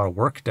worried about a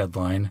work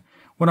deadline,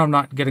 when I'm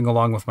not getting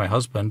along with my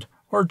husband,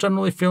 or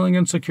generally feeling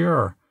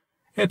insecure.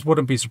 It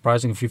wouldn't be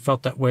surprising if you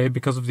felt that way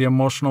because of the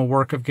emotional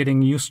work of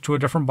getting used to a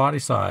different body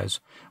size.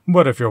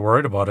 But if you're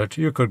worried about it,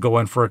 you could go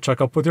in for a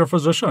checkup with your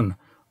physician.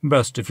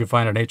 Best if you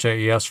find an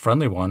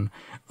HAES-friendly one.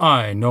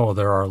 I know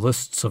there are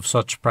lists of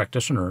such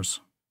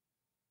practitioners.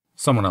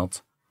 Someone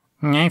else.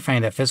 I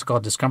find that physical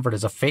discomfort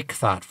is a fake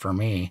thought for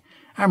me.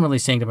 I'm really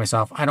saying to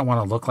myself, I don't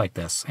want to look like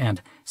this,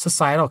 and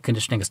societal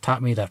conditioning has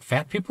taught me that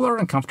fat people are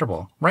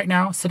uncomfortable. Right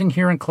now, sitting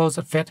here in clothes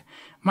that fit,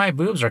 my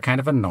boobs are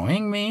kind of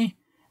annoying me,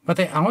 but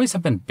they always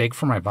have been big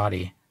for my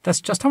body.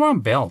 That's just how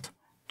I'm built.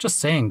 Just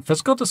saying,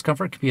 physical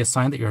discomfort can be a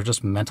sign that you're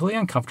just mentally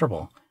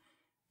uncomfortable.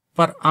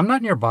 But I'm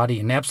not in your body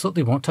and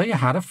absolutely won't tell you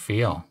how to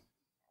feel.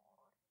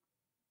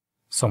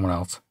 Someone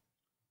else.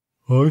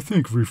 I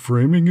think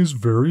reframing is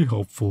very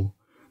helpful.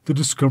 The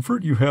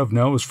discomfort you have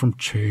now is from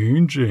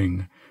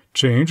changing.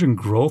 Change and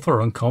growth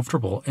are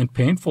uncomfortable and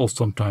painful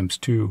sometimes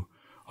too.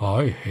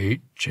 I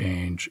hate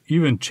change,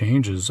 even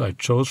changes I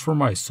chose for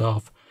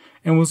myself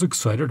and was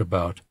excited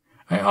about.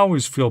 I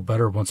always feel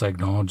better once I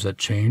acknowledge that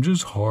change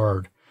is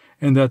hard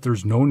and that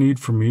there's no need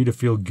for me to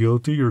feel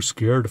guilty or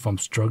scared if I'm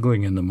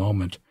struggling in the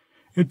moment.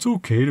 It's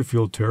okay to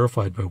feel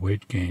terrified by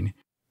weight gain.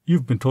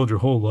 You've been told your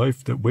whole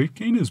life that weight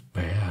gain is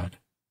bad.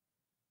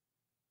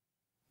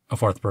 A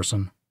fourth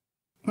person.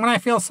 When I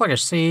feel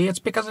sluggish, see, it's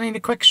because I need a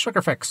quick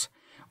sugar fix.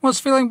 Was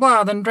feeling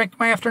blah, then drank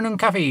my afternoon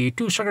coffee,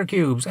 2 sugar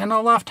cubes, and a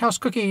Loft House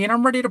cookie, and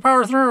I'm ready to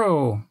power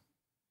through.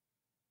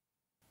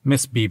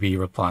 Miss BB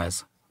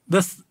replies,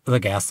 This, the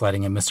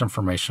gaslighting and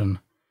misinformation.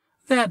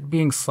 That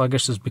being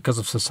sluggish is because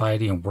of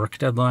society and work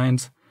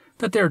deadlines.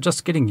 That they are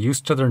just getting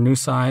used to their new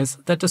size,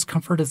 that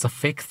discomfort is a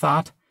fake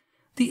thought,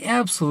 the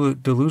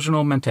absolute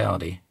delusional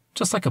mentality,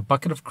 just like a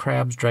bucket of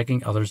crabs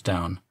dragging others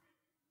down.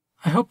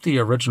 I hope the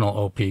original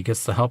OP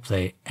gets the help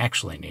they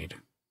actually need.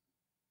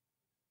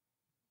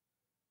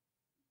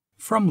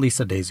 From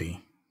Lisa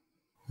Daisy.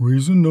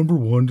 Reason number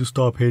 1 to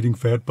stop hating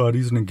fat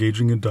bodies and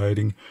engaging in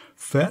dieting.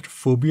 Fat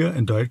phobia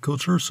and diet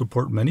culture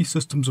support many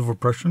systems of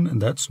oppression,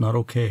 and that's not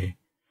okay.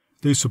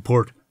 They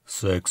support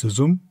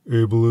sexism,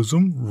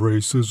 ableism,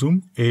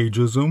 racism,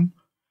 ageism,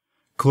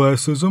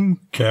 classism,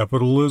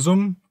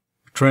 capitalism,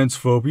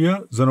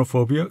 transphobia,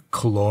 xenophobia,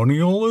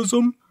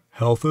 colonialism,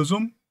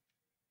 healthism.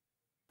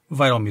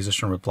 Vital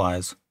Musician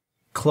replies,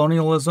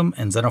 Colonialism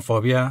and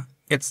xenophobia,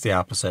 it's the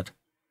opposite.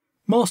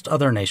 Most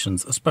other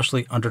nations,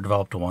 especially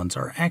underdeveloped ones,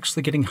 are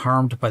actually getting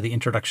harmed by the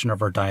introduction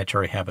of our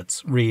dietary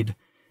habits, read,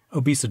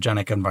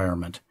 obesogenic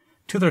environment,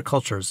 to their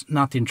cultures,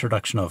 not the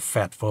introduction of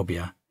fat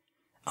phobia.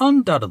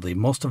 Undoubtedly,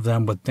 most of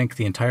them would think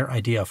the entire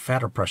idea of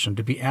fat oppression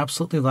to be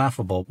absolutely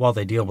laughable while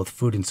they deal with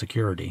food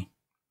insecurity.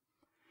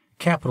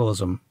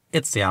 Capitalism,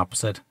 it's the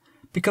opposite,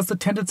 because the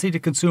tendency to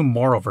consume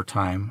more over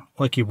time,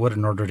 like you would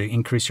in order to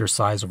increase your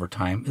size over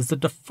time, is the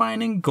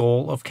defining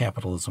goal of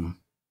capitalism.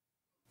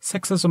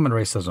 Sexism and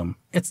racism,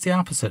 it's the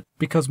opposite,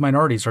 because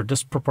minorities are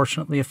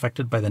disproportionately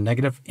affected by the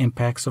negative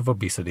impacts of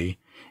obesity,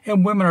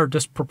 and women are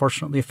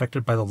disproportionately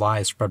affected by the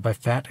lies spread by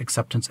fat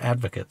acceptance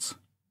advocates.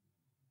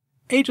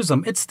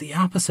 Ageism, it's the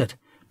opposite,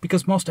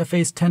 because most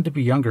FAs tend to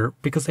be younger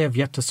because they have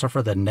yet to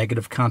suffer the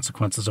negative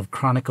consequences of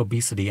chronic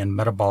obesity and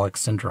metabolic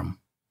syndrome.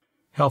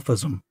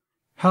 Healthism.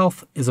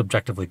 Health is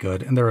objectively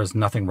good, and there is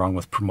nothing wrong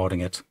with promoting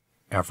it,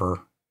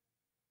 ever.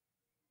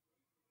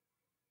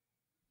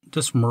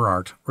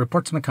 Dismurart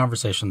reports on a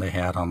conversation they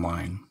had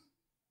online.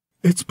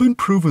 It's been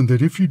proven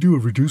that if you do a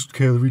reduced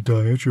calorie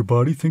diet, your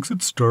body thinks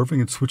it's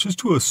starving and switches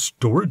to a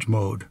storage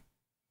mode.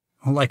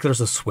 Like there's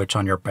a switch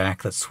on your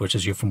back that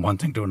switches you from one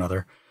thing to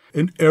another.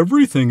 And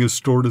everything is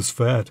stored as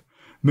fat.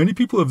 Many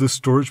people have this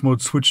storage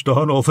mode switched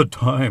on all the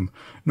time,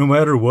 no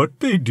matter what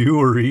they do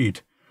or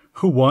eat.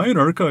 Hawaiian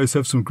archives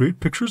have some great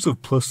pictures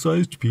of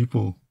plus-sized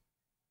people.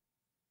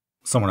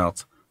 Someone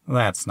else.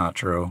 That's not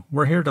true.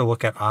 We're here to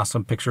look at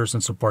awesome pictures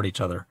and support each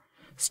other.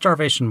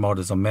 Starvation mode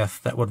is a myth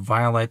that would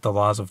violate the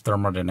laws of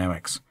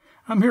thermodynamics.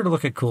 I'm here to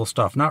look at cool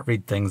stuff, not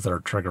read things that are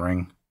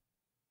triggering.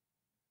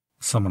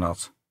 Someone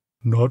else.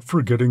 Not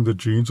forgetting the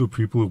genes of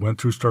people who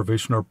went through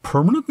starvation are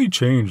permanently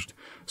changed,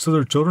 so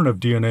their children have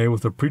DNA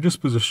with a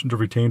predisposition to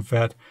retain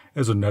fat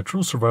as a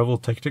natural survival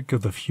tactic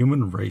of the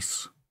human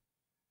race.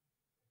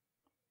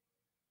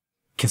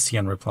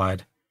 Kissian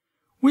replied,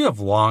 We have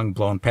long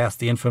blown past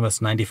the infamous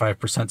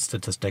 95%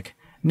 statistic.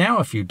 Now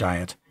if you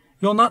diet,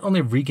 you'll not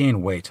only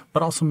regain weight,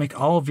 but also make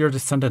all of your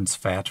descendants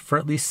fat for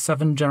at least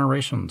 7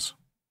 generations.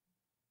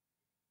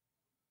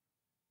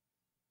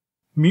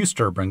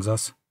 Muster brings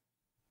us,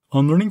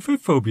 Unlearning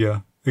fat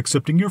phobia,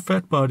 accepting your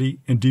fat body,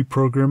 and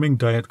deprogramming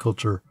diet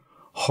culture.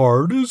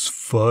 Hard as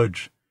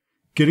fudge.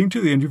 Getting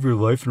to the end of your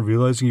life and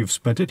realizing you've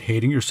spent it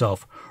hating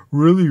yourself.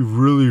 Really,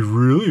 really,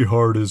 really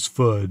hard as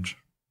fudge.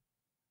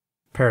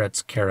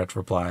 Parrot's Carrot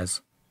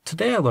replies,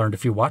 Today I learned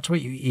if you watch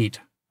what you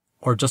eat,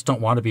 or just don't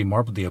want to be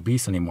morbidly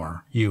obese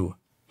anymore, you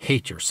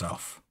hate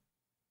yourself.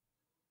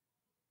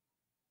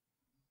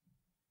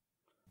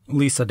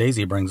 Lisa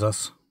Daisy brings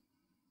us,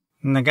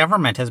 The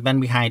government has been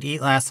behind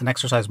eat less and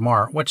exercise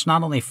more, which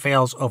not only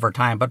fails over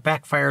time, but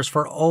backfires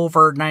for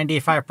over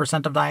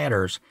 95% of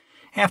dieters.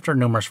 After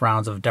numerous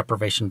rounds of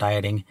deprivation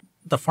dieting,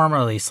 the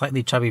formerly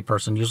slightly chubby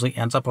person usually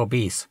ends up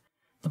obese.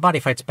 The body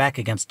fights back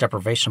against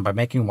deprivation by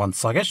making one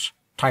sluggish,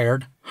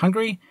 tired,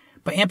 hungry,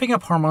 by amping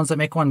up hormones that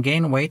make one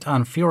gain weight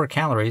on fewer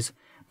calories,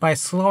 by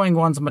slowing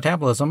one's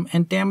metabolism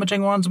and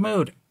damaging one's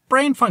mood,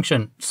 brain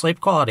function, sleep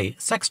quality,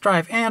 sex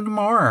drive, and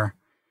more.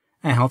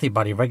 A healthy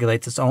body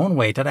regulates its own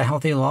weight at a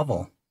healthy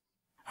level.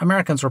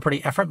 Americans were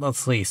pretty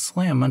effortlessly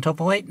slim until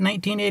the late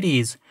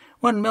 1980s,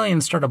 when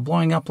millions started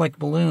blowing up like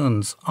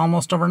balloons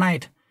almost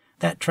overnight.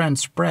 That trend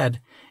spread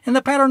in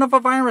the pattern of a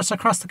virus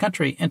across the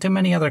country and to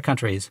many other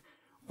countries.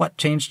 What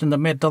changed in the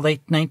mid to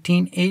late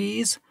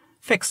 1980s?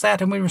 Fix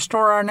that and we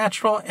restore our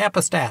natural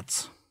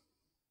apostats.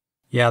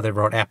 Yeah, they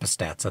wrote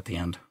apostats at the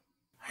end.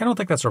 I don't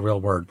think that's a real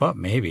word, but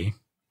maybe.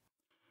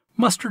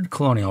 Mustard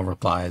Colonial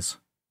replies,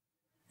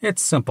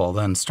 "It's simple,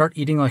 then start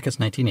eating like it's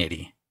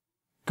 1980.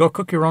 Go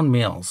cook your own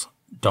meals.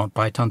 Don't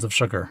buy tons of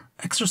sugar.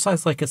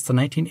 Exercise like it's the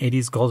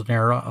 1980s golden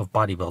era of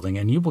bodybuilding,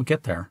 and you will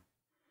get there.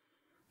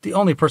 The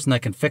only person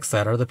that can fix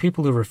that are the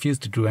people who refuse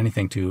to do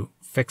anything to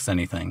fix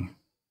anything."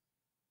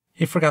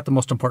 He forgot the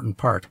most important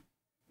part.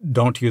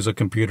 Don't use a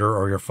computer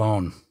or your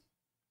phone.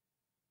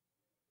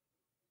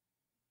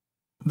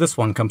 This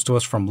one comes to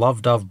us from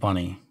Love Dove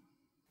Bunny.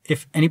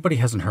 If anybody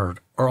hasn't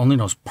heard, or only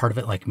knows part of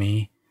it like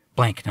me,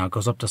 blank now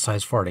goes up to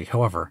size 40.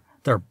 However,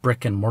 their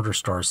brick and mortar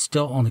stores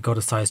still only go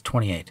to size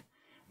 28.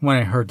 When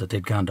I heard that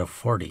they'd gone to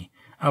 40,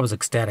 I was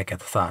ecstatic at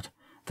the thought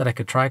that I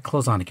could try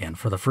clothes on again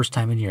for the first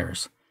time in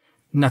years.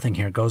 Nothing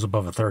here goes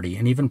above a 30,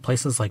 and even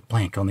places like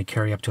blank only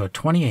carry up to a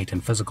 28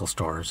 in physical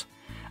stores.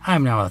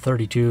 I'm now a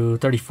 32,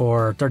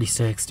 34,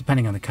 36,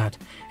 depending on the cut,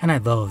 and I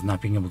loathe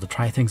not being able to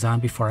try things on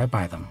before I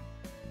buy them.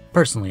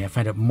 Personally, I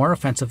find it more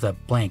offensive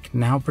that blank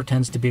now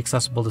pretends to be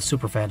accessible to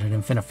superfat and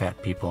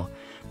infinifat people,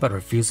 but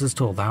refuses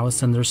to allow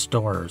us in their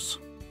stores.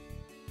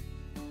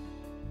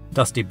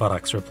 Dusty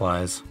Buttocks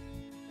replies,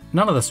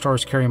 "None of the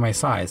stores carry my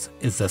size.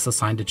 Is this a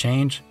sign to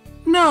change?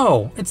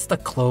 No, it's the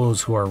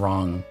clothes who are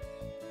wrong."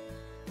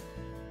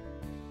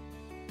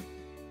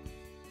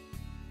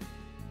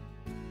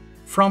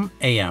 From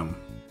AM.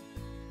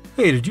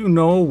 Hey, did you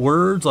know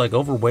words like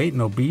overweight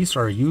and obese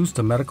are used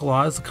to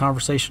medicalize the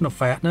conversation of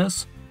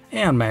fatness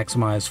and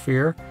maximize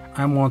fear?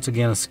 I'm once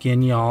again a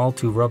skin y'all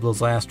to rub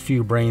those last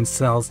few brain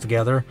cells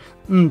together.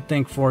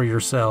 Think for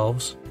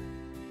yourselves.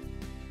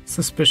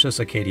 Suspicious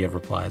Acadia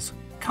replies,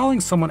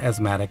 "Calling someone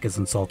asthmatic is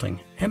insulting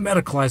and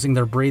medicalizing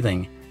their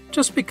breathing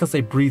just because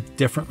they breathe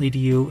differently to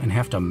you and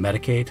have to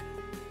medicate.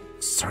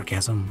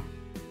 Sarcasm."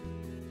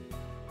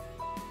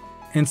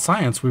 In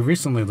science, we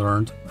recently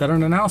learned that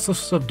an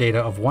analysis of data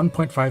of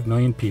 1.5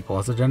 million people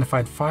has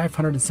identified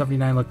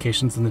 579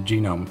 locations in the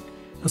genome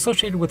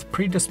associated with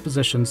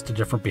predispositions to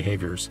different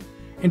behaviors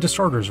and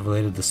disorders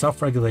related to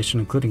self-regulation,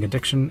 including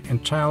addiction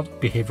and child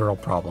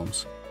behavioral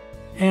problems,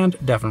 and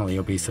definitely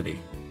obesity.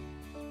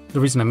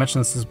 The reason I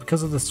mention this is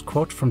because of this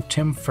quote from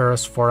Tim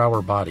Ferriss'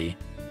 4-Hour Body,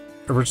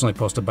 originally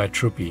posted by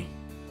Troopy.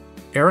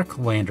 Eric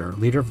Lander,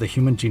 leader of the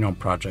Human Genome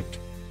Project,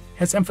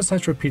 has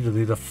emphasized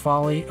repeatedly the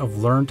folly of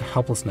learned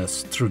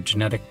helplessness through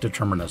genetic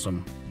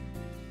determinism.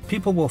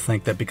 People will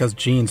think that because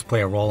genes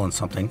play a role in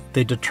something,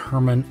 they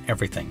determine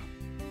everything.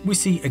 We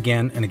see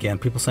again and again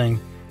people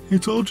saying,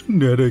 "It's all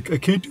genetic, I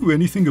can't do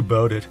anything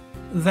about it."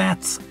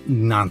 That's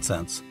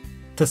nonsense.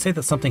 To say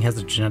that something has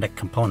a genetic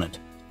component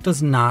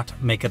does not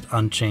make it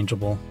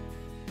unchangeable.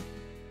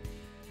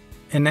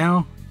 And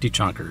now,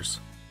 Dechonkers.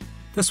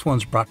 This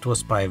one's brought to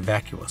us by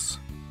Vacuous.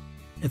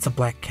 It's a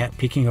black cat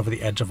peeking over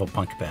the edge of a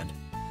bunk bed.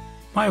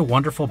 My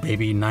wonderful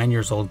baby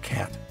 9-year-old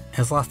cat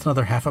has lost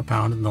another half a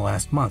pound in the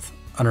last month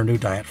on her new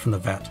diet from the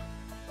vet.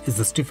 Is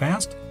this too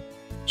fast?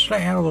 Should I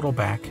add a little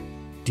back?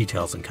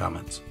 Details and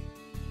comments.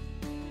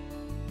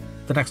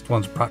 The next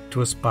one's brought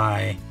to us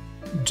by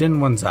Jin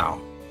Wenzhao.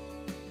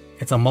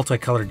 It's a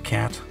multicolored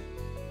cat.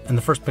 In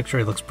the first picture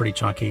he looks pretty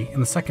chunky. In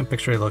the second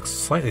picture he looks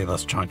slightly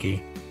less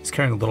chunky. He's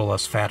carrying a little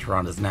less fat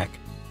around his neck.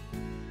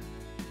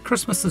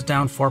 Christmas is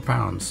down 4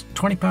 pounds,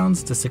 20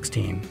 pounds to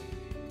 16.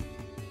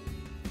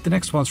 The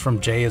next one's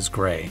from Jay is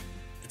Gray.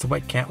 It's a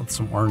white cat with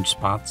some orange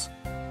spots.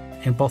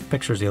 In both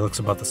pictures he looks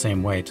about the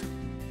same weight.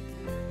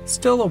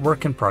 Still a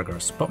work in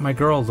progress, but my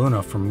girl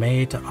Luna from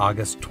May to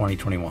August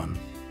 2021.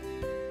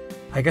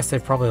 I guess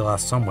they've probably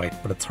lost some weight,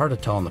 but it's hard to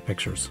tell in the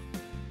pictures.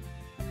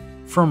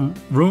 From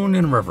Rune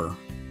and River.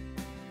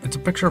 It's a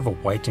picture of a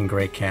white and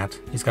gray cat.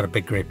 He's got a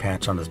big gray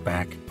patch on his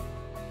back.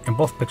 In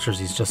both pictures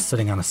he's just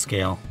sitting on a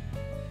scale,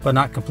 but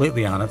not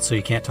completely on it, so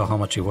you can't tell how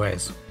much he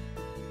weighs.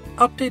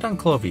 Update on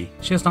Clovey.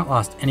 She has not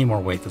lost any more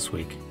weight this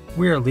week.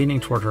 We are leaning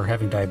toward her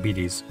having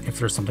diabetes if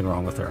there's something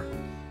wrong with her.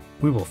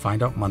 We will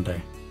find out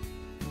Monday.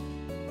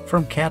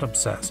 From Cat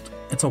Obsessed.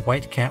 It's a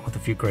white cat with a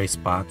few gray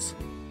spots.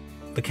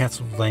 The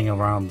cat's laying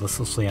around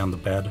listlessly on the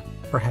bed,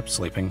 perhaps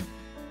sleeping.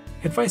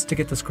 Advice to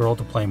get this girl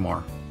to play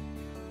more.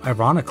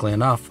 Ironically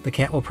enough, the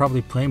cat will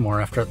probably play more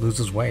after it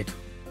loses weight,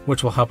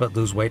 which will help it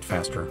lose weight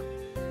faster.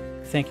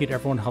 Thank you to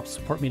everyone who helps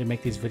support me to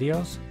make these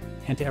videos,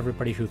 and to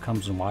everybody who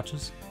comes and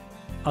watches.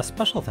 A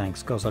special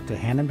thanks goes out to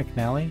Hannah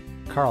McNally,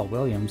 Carl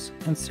Williams,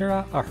 and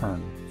Sarah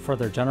Ahern for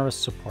their generous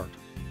support.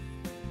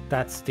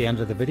 That's the end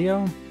of the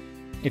video.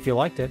 If you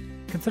liked it,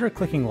 consider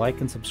clicking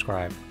like and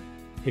subscribe.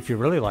 If you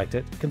really liked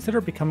it,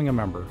 consider becoming a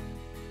member.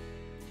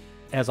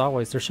 As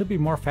always, there should be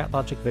more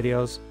FatLogic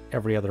videos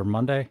every other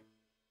Monday,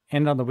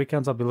 And on the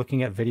weekends, I'll be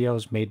looking at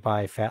videos made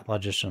by fat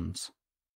logicians.